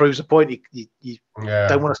 that proves the point. You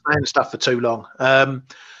don't want to stay in stuff for too long.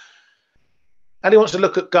 And he wants to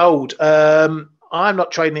look at gold. I'm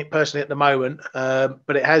not trading it personally at the moment,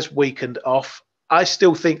 but it has weakened off. I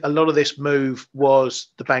still think a lot of this move was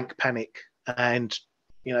the bank panic and,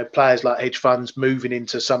 players like hedge funds moving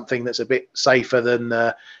into something that's a bit safer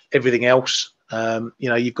than everything else.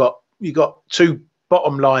 You've got two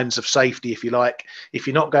bottom lines of safety, if you like. If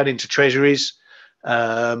you're not going into treasuries,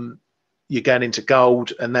 you're going into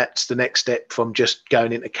gold, and that's the next step from just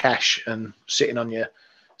going into cash and sitting on your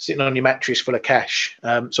mattress full of cash.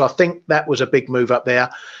 So I think that was a big move up there,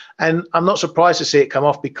 and I'm not surprised to see it come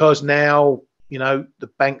off because now the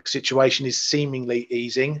bank situation is seemingly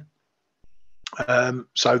easing.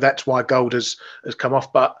 So that's why gold has come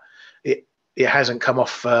off, but it hasn't come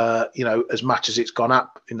off as much as it's gone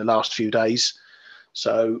up in the last few days.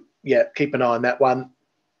 So yeah, keep an eye on that one.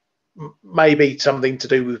 Maybe something to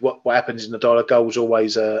do with what happens in the dollar. Gold's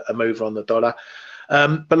always a mover on the dollar.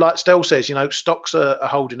 But like Stel says, you know, stocks are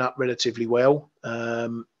holding up relatively well.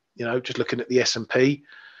 You know, just looking at the S&P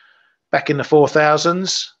back in the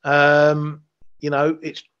 4,000s, you know,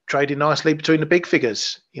 it's trading nicely between the big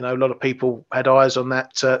figures. You know, a lot of people had eyes on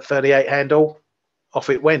that 38 handle. Off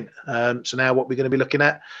it went. So now what we're going to be looking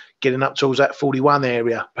at, getting up towards that 41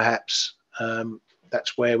 area, perhaps.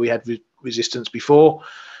 That's where we had resistance before,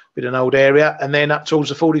 with an old area, and then up towards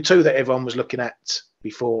the 42 that everyone was looking at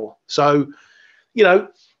before. So, you know,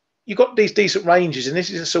 you've got these decent ranges, and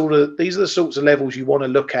these are the sorts of levels you want to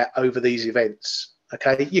look at over these events.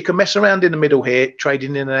 Okay, you can mess around in the middle here,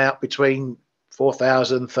 trading in and out between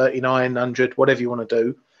 4,000, 3,900, whatever you want to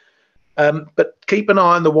do. But keep an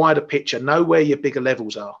eye on the wider picture. Know where your bigger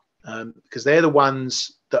levels are, because they're the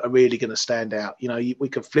ones that are really going to stand out. You know, we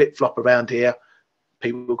can flip flop around here.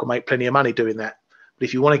 People can make plenty of money doing that. But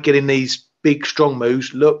if you want to get in these big, strong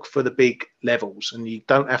moves, look for the big levels, and you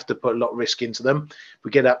don't have to put a lot of risk into them. If we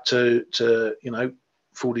get up to you know,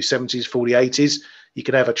 40, 70s, 40, 80s, you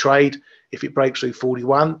can have a trade. If it breaks through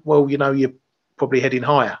 41, well, you know, you're probably heading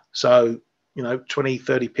higher. So, you know, 20,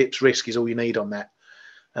 30 pips risk is all you need on that.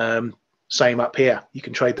 Same up here. You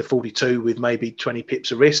can trade the 42 with maybe 20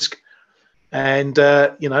 pips of risk. And,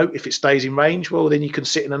 you know, if it stays in range, well, then you can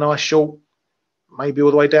sit in a nice short, maybe all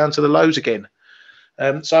the way down to the lows again.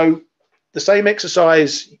 So the same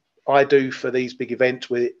exercise I do for these big events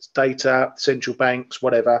with its data, central banks,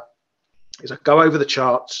 whatever, is I go over the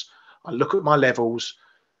charts, I look at my levels.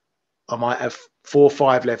 I might have 4 or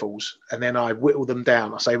 5 levels, and then I whittle them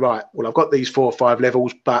down. I say, right, well, I've got these 4 or 5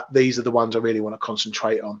 levels, but these are the ones I really want to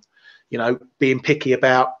concentrate on. You know, being picky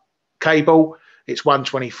about cable, it's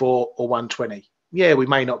 124 or 120. Yeah, we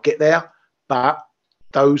may not get there, but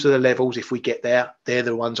those are the levels. If we get there, they're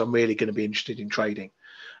the ones I'm really going to be interested in trading.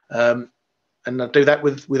 And I do that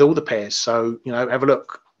with all the pairs. So, you know, have a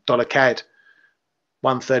look. Dollar CAD,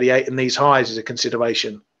 138, and these highs is a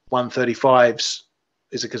consideration. 135s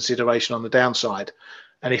is a consideration on the downside.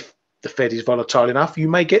 And if the Fed is volatile enough, you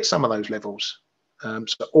may get some of those levels.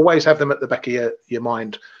 So always have them at the back of your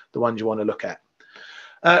mind, the ones you want to look at.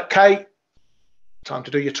 Kay, time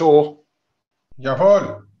to do your tour.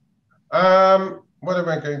 Jawohl. What am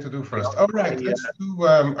I going to do first? All right, let's do.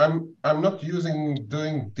 I'm not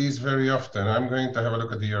doing this very often. I'm going to have a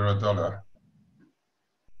look at the euro dollar,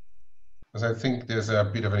 because I think there's a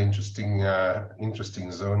bit of an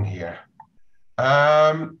interesting zone here.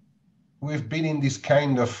 We've been in this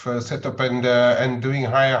kind of setup and doing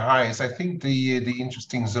higher highs. I think the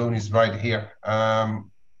interesting zone is right here.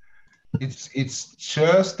 It's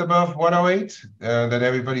just above 108 that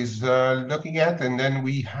everybody's looking at, and then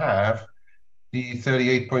we have the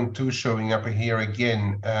 38.2 showing up here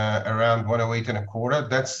again around 108 and a quarter.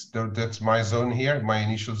 That's my zone here, my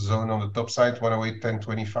initial zone on the top side,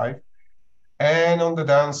 108.1025. And on the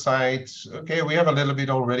downside, okay, we have a little bit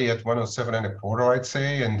already at 107 and a quarter, I'd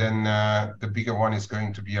say, and then the bigger one is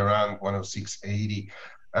going to be around 106.80.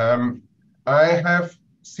 I have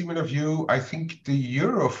similar view. I think the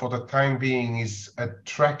euro for the time being is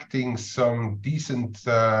attracting some decent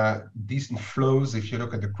flows if you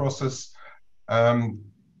look at the crosses.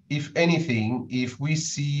 If anything, if we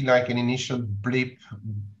see like an initial blip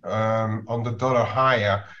on the dollar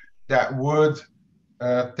higher, that would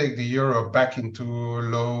take the euro back into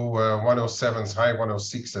low 107s, high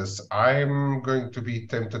 106s. I'm going to be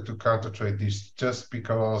tempted to counter trade this just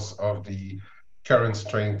because of the current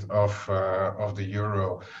strength of the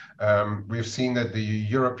euro. We've seen that the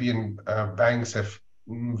European banks have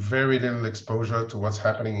very little exposure to what's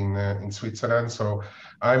happening in Switzerland. So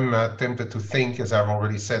I'm tempted to think, as I've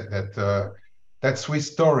already said, that that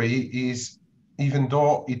Swiss story is, even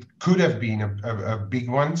though it could have been a big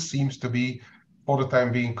one, seems to be for the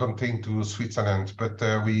time being contained to Switzerland. But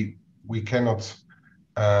we cannot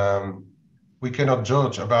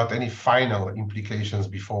judge about any final implications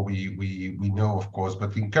before we know, of course.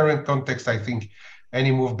 But in current context, I think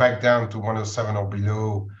any move back down to 107 or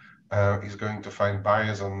below is going to find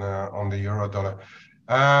buyers on the euro dollar.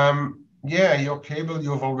 Yeah, your cable,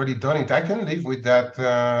 you've already done it. I can live with that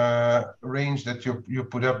range that you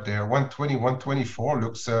put up there. 120, 124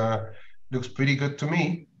 looks pretty good to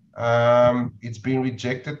me. It's been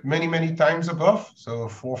rejected many times above, so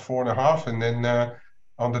 4.5, and then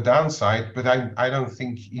on the downside. But I don't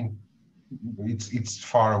think it's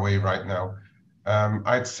far away right now.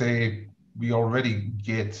 I'd say we already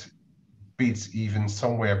get bids even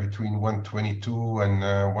somewhere between 122 and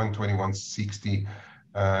 120, 160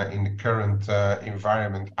 in the current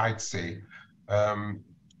environment, I'd say.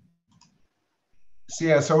 So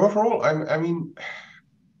yeah, so overall, I mean,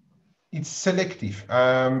 it's selective.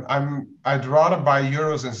 I'd rather buy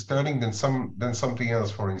euros and sterling than something else,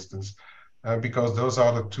 for instance, because those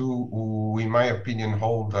are the two who, in my opinion,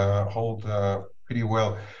 hold pretty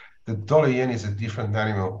well. The dollar yen is a different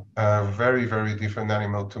animal, very very different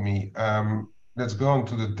animal to me. Let's go on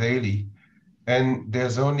to the daily, and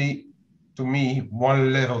there's only, to me,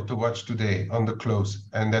 one level to watch today on the close,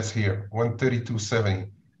 and that's here, 132.70.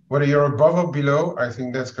 Whether you're above or below, I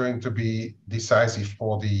think that's going to be decisive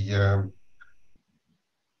for the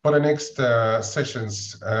next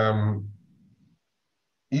sessions.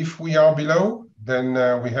 If we are below, then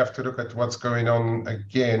we have to look at what's going on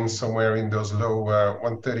again somewhere in those low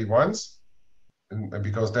 131s,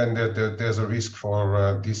 because then there's a risk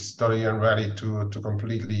for this dollar yen rally to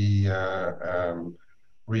completely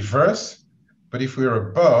reverse. But if we're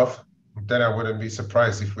above, then I wouldn't be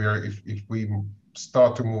surprised if we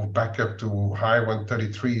start to move back up to high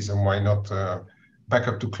 133s, and why not back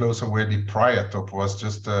up to closer where the prior top was,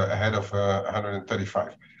 just ahead of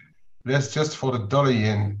 135. That's just for the dollar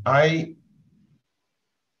yen. I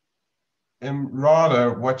am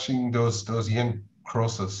rather watching those yen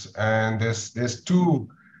crosses, and there's two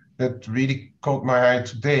that really caught my eye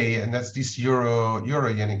today, and that's this euro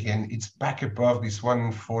yen again. It's back above this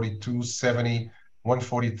 142.70,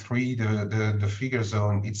 143, the figure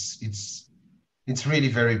zone. It's really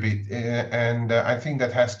very big, and I think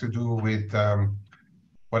that has to do with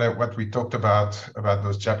what we talked about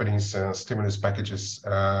those Japanese stimulus packages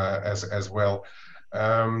as well.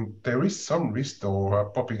 There is some risk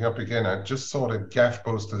though popping up again. I just saw that GAF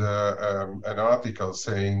posted an article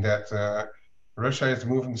saying that Russia is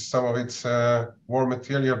moving some of its war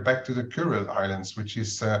material back to the Kuril Islands, which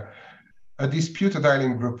is a disputed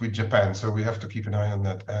island group with Japan. So we have to keep an eye on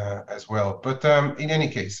that as well. But in any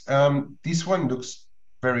case, this one looks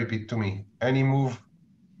very big to me. Any move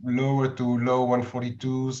lower to low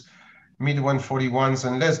 142s, mid 141s,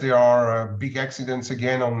 unless there are big accidents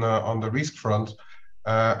again on the risk front,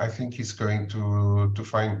 I think he's going to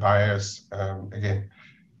find buyers again.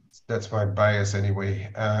 That's my bias anyway.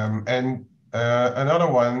 And another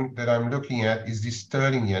one that I'm looking at is the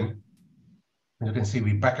sterling yen. You can see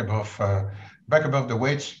we back above the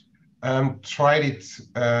wedge. Tried it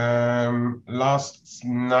last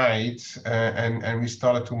night, and we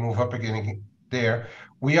started to move up again there.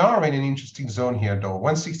 We are in an interesting zone here, though.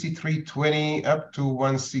 163.20 up to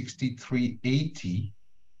 163.80,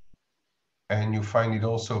 and you find it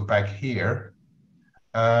also back here,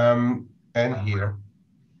 and here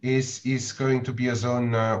is going to be a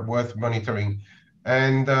zone worth monitoring,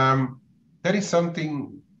 and that is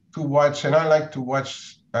something to watch. And I like to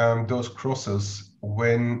watch those crosses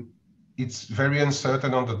when it's very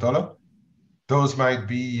uncertain on the dollar. Those might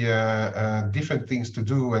be different things to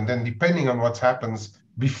do, and then depending on what happens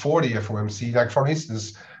before the FOMC, like for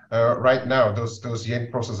instance, right now those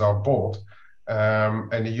yen crosses are bought,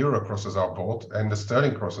 and the euro crosses are bought, and the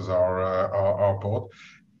sterling crosses are bought.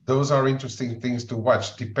 Those are interesting things to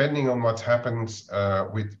watch, depending on what happens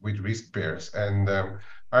with risk pairs. And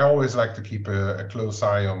I always like to keep a close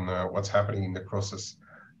eye on what's happening in the crosses.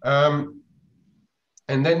 And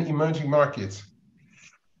then emerging markets.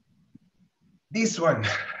 This one,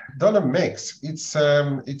 dollar MEX, it's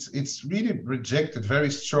really rejected very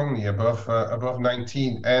strongly above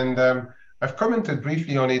 19, and I've commented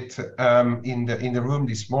briefly on it in the room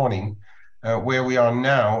this morning, where we are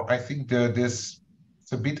now. I think it's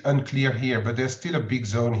a bit unclear here, but there's still a big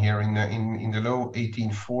zone here in the low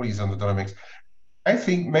 1840s on the dollar MEX. I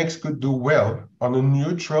think MEX could do well on a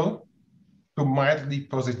neutral to mildly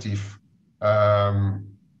positive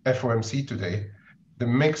FOMC today. The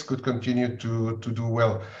MEX could continue to do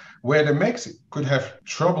well. Where the MEX could have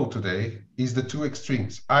trouble today is the two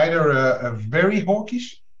extremes. Either a very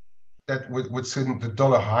hawkish that would send the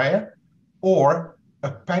dollar higher, or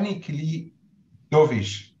a panically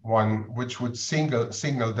dovish one, which would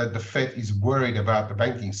signal that the Fed is worried about the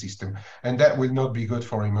banking system. And that will not be good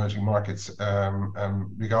for emerging markets,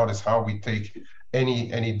 regardless how we take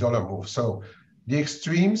any dollar move. So the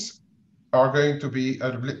extremes are going to be a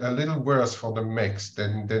little worse for the MEX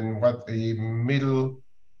than what a middle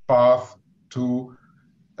path to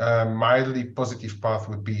mildly positive path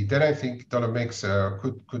would be. Then I think dollar MEX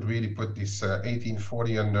could really put this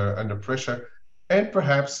 1840 under pressure, and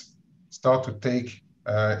perhaps start to take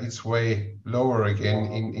its way lower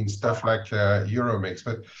again in stuff like Euro MEX.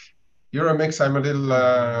 But Euro MEX, I'm a little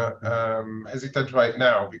hesitant right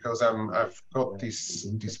now, because I've got this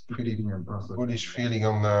pretty bullish feeling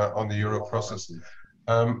on the Euro process.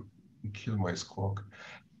 Kill my squawk.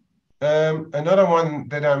 Another one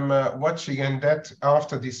that I'm watching, and that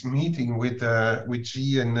after this meeting with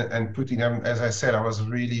Xi and Putin, as I said, I was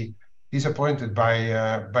really disappointed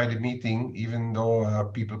by the meeting, even though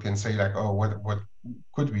people can say like, oh, what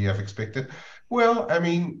could we have expected? Well, I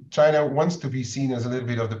mean, China wants to be seen as a little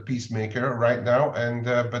bit of the peacemaker right now, and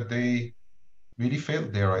but they really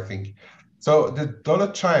failed there, I think. So the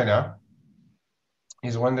dollar China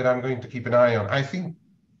is one that I'm going to keep an eye on. I think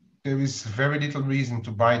there is very little reason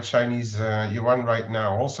to buy Chinese yuan right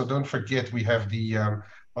now. Also, don't forget we have the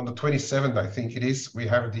on the 27th, I think it is, we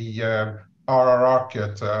have the RRR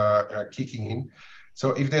cut kicking in.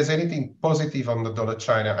 So if there's anything positive on the dollar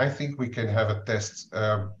China, I think we can have a test,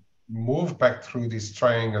 move back through this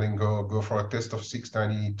triangle and go for a test of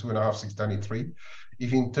 692.5, 693.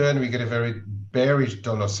 If in turn we get a very bearish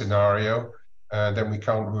dollar scenario, then we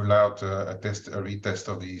can't rule out a retest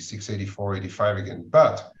of the 684.85 again.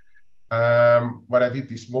 But what I did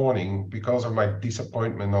this morning, because of my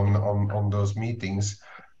disappointment on those meetings,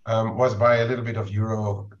 was buy a little bit of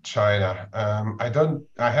Euro China. I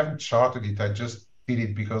haven't charted it. I just did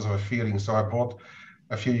it because of a feeling. So I bought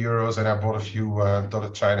a few euros and I bought a few dollar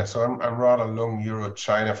China. So I'm rather long Euro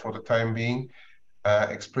China for the time being,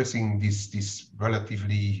 expressing this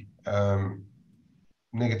relatively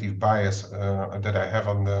negative bias that I have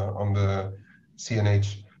on the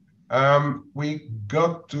CNH. We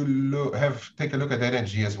got to take a look at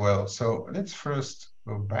energy as well. So let's first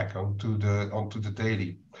go back onto the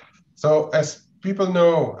daily. So as people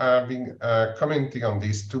know, I've been commenting on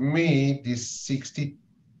this. To me, this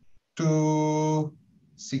 62,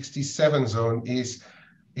 67 zone is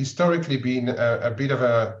historically been a bit of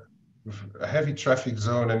a heavy traffic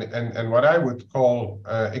zone and what I would call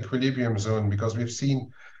equilibrium zone, because we've seen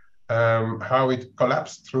how it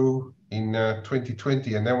collapsed through in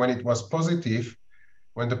 2020. And then when it was positive,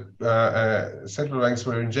 when the central banks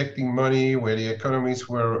were injecting money, where the economies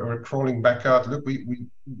were crawling back out, look,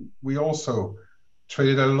 we also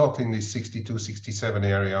traded a lot in this 62, 67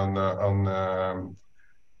 area on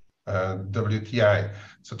WTI.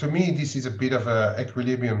 So to me, this is a bit of an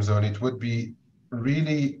equilibrium zone. It would be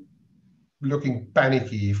really looking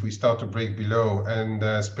panicky if we start to break below, and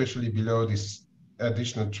especially below this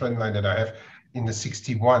additional trend line that I have in the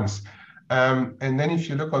 61s. And then if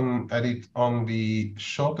you look at it on the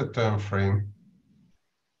shorter term frame,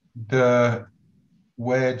 the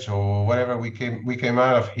wedge or whatever we came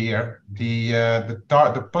out of here,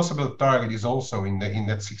 the possible target is also in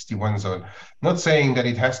that 61 zone. Not saying that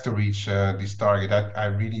it has to reach this target. I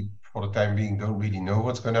really, for the time being, don't really know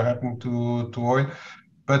what's going to happen to oil.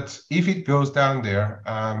 But if it goes down there,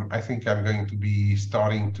 I think I'm going to be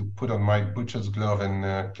starting to put on my butcher's glove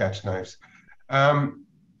and catch knives.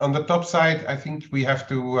 On the top side, I think we have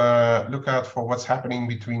to look out for what's happening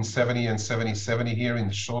between 70 and 70 here in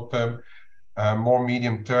the short term. More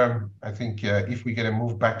medium term, I think if we get a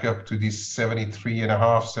move back up to this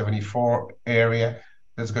 73.5, 74 area,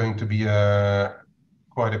 that's going to be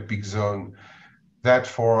quite a big zone. That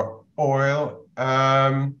for oil.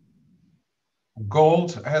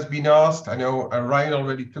 Gold has been asked. I know Ryan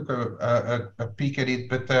already took a peek at it,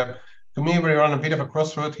 but to me, we're on a bit of a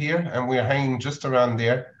crossroad here, and we're hanging just around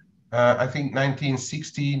there. I think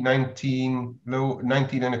 1960, 19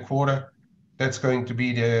 and a quarter. That's going to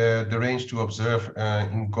be the range to observe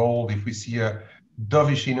in gold. If we see a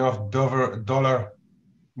dovish enough dollar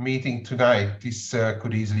meeting tonight, this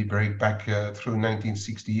could easily break back through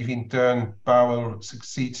 1960. If in turn Powell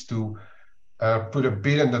succeeds to put a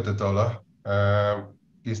bid under the dollar,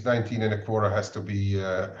 this 19 and a quarter has to be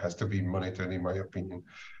monitored, in my opinion.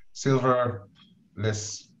 Silver,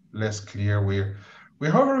 less clear. We're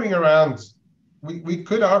hovering around. We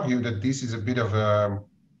could argue that this is a bit of a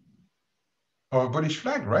bullish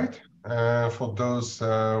flag, right? For those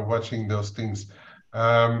watching those things.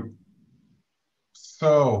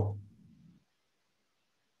 So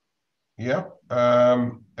yeah,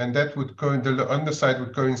 and that would the underside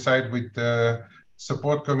would coincide with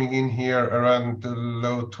support coming in here around the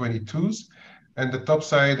low 22s, and the top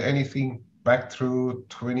side anything back through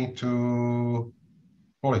 22,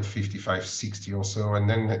 call it 55, 60 or so, and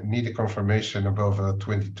then need a confirmation above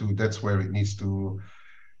 22. That's where it needs to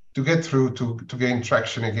get through to gain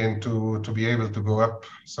traction again, to be able to go up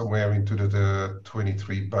somewhere into the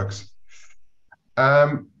 23 bucks.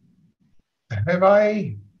 Have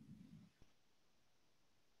I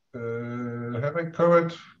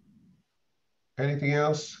covered anything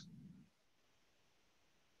else?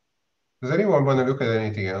 Does anyone want to look at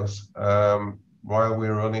anything else while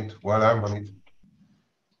we're on it? While I'm on it.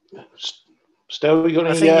 Still, you got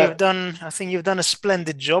any? I think you've done a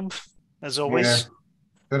splendid job, as always. Yeah.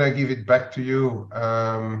 Then I give it back to you.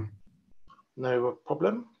 No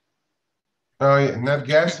problem. Oh, yeah, not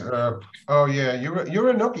gas. Oh yeah, you're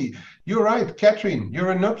a Noki. You're right, Catherine.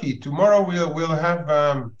 You're a Noki. Tomorrow we'll have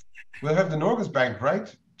the Norges Bank,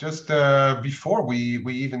 right? Just before we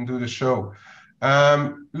even do the show.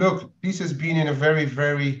 Look, this has been in a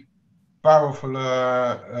very powerful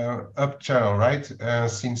up channel, right?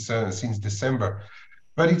 Since December.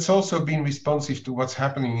 But it's also been responsive to what's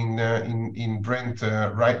happening in Brent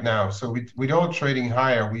right now. So with all trading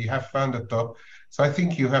higher, we have found a top. So I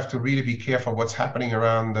think you have to really be careful what's happening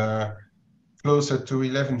around closer to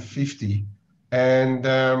 1150. And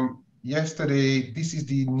yesterday, this is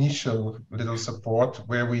the initial little support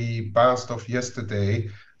where we bounced off yesterday.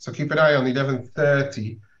 So keep an eye on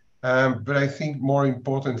 1130. But I think more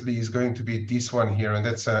importantly is going to be this one here, and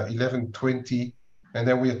that's 1120. And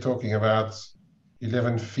then we are talking about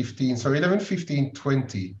 1115. So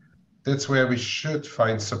 1115.20. That's where we should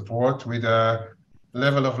find support with a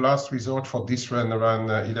level of last resort for this run around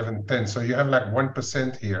 1110. So you have like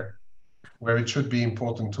 1% here, where it should be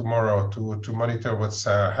important tomorrow to monitor what's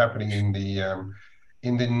happening in the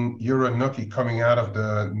Euro Noki coming out of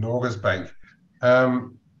the Norges Bank. Let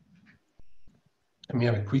me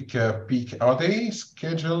have a quick peek. Are they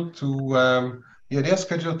scheduled to? Yeah, they're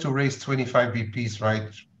scheduled to raise 25 BPs, right?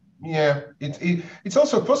 Yeah, it's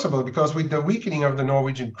also possible because with the weakening of the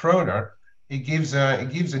Norwegian kroner, it gives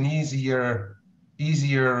an easier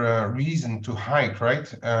reason to hike, right,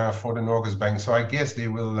 for the Norges Bank. So I guess they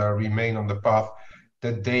will remain on the path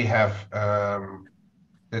that they have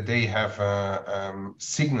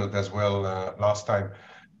signaled as well last time.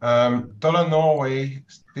 Dollar Norway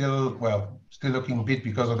still looking bit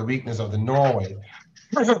because of the weakness of the Norway.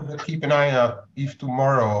 But keep an eye out if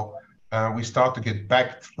tomorrow we start to get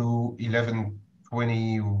back through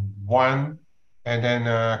 1121 and then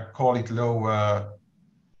call it low.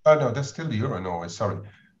 Oh no, that's still the Euro Norway. Sorry,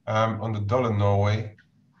 on the Dollar Norway.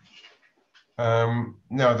 No,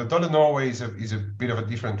 the Dollar Norway is a bit of a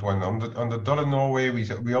different one. On the Dollar Norway,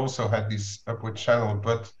 we also had this upward channel,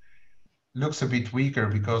 but looks a bit weaker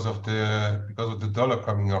because of the dollar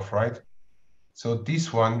coming off, right? So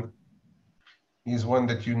this one is one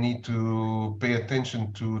that you need to pay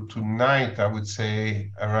attention to tonight, I would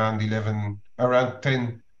say around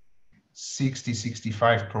 1060,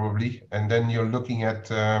 65 probably. And then you're looking at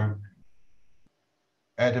a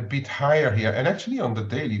bit higher here. And actually on the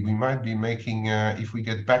daily, we might be making, if we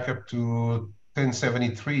get back up to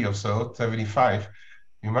 1073 or so, 75,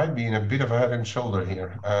 you might be in a bit of a head and shoulder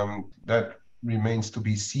here. That remains to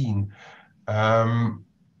be seen. And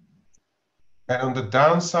on the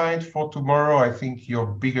downside for tomorrow, I think your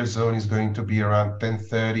bigger zone is going to be around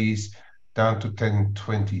 1030s down to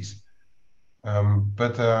 1020s. Then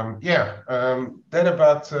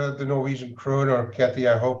about the Norwegian kroner, Kathy,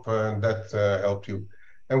 I hope that helped you.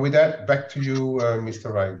 And with that, back to you,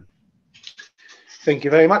 Mr. Ryan. Thank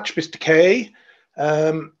you very much, Mr. K.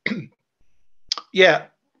 Yeah,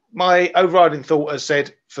 my overriding thought, as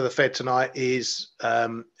said, for the Fed tonight is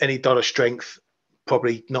any dollar strength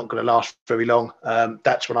probably not going to last very long.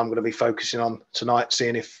 That's what I'm going to be focusing on tonight,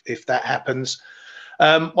 seeing if that happens.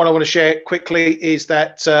 What I want to share quickly is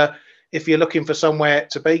that if you're looking for somewhere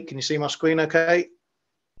to be, can you see my screen okay?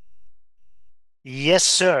 Yes,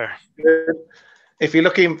 sir. Good. If you're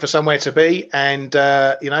looking for somewhere to be and,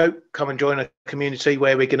 come and join a community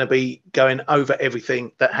where we're going to be going over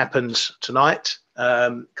everything that happens tonight,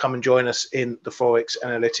 come and join us in the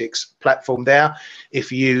ForexAnalytix platform there.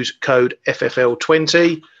 If you use code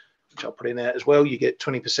FFL20, which I'll put in there as well, you get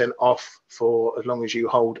 20% off for as long as you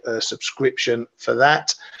hold a subscription for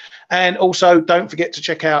that. And also don't forget to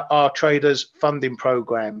check out our traders funding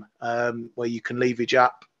program, where you can leverage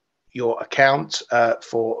up your account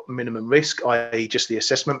for minimum risk, i.e. just the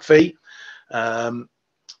assessment fee.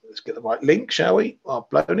 Let's get the right link, shall we? I've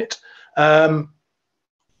blown it.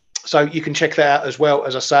 So you can check that out as well.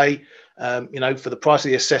 As I say, for the price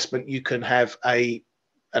of the assessment, you can have an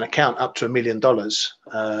account up to $1 million,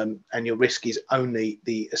 and your risk is only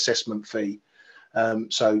the assessment fee.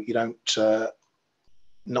 So you don't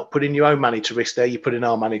not put in your own money to risk there, you put in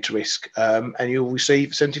our money to risk, and you'll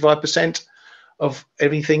receive 75% of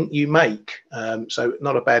everything you make. So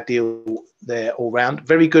not a bad deal there all round.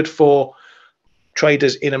 Very good for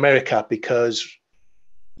traders in America because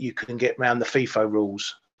you can get around the FIFO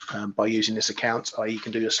rules by using this account, i.e. you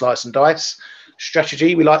can do a slice and dice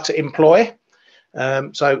strategy we like to employ.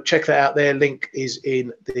 So check that out there. Link is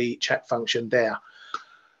in the chat function there.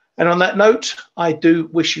 And on that note, I do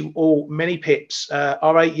wish you all many pips.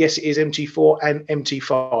 R8, yes, it is MT4 and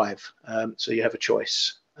MT5. So you have a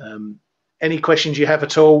choice. Any questions you have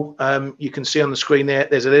at all, you can see on the screen there,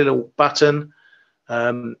 there's a little button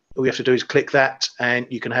All you have to do is click that and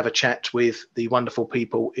you can have a chat with the wonderful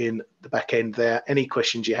people in the back end there. Any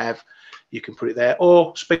questions you have, you can put it there,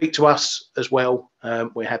 or speak to us as well.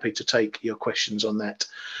 We're happy to take your questions on that.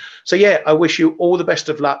 So yeah, I wish you all the best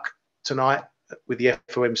of luck tonight with the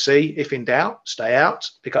FOMC. If in doubt, stay out,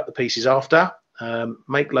 pick up the pieces after,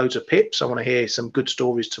 make loads of pips. I want to hear some good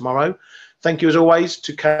stories tomorrow. Thank you as always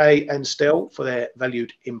to Kay and Stel for their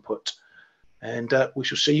valued input. And we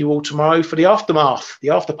shall see you all tomorrow for the aftermath,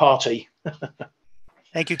 the after party.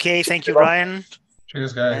 Thank you, Kay. Thank you, Ryan.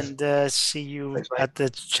 Cheers, guys. And see you at the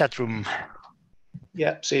chat room.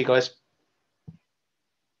 Yeah, see you guys.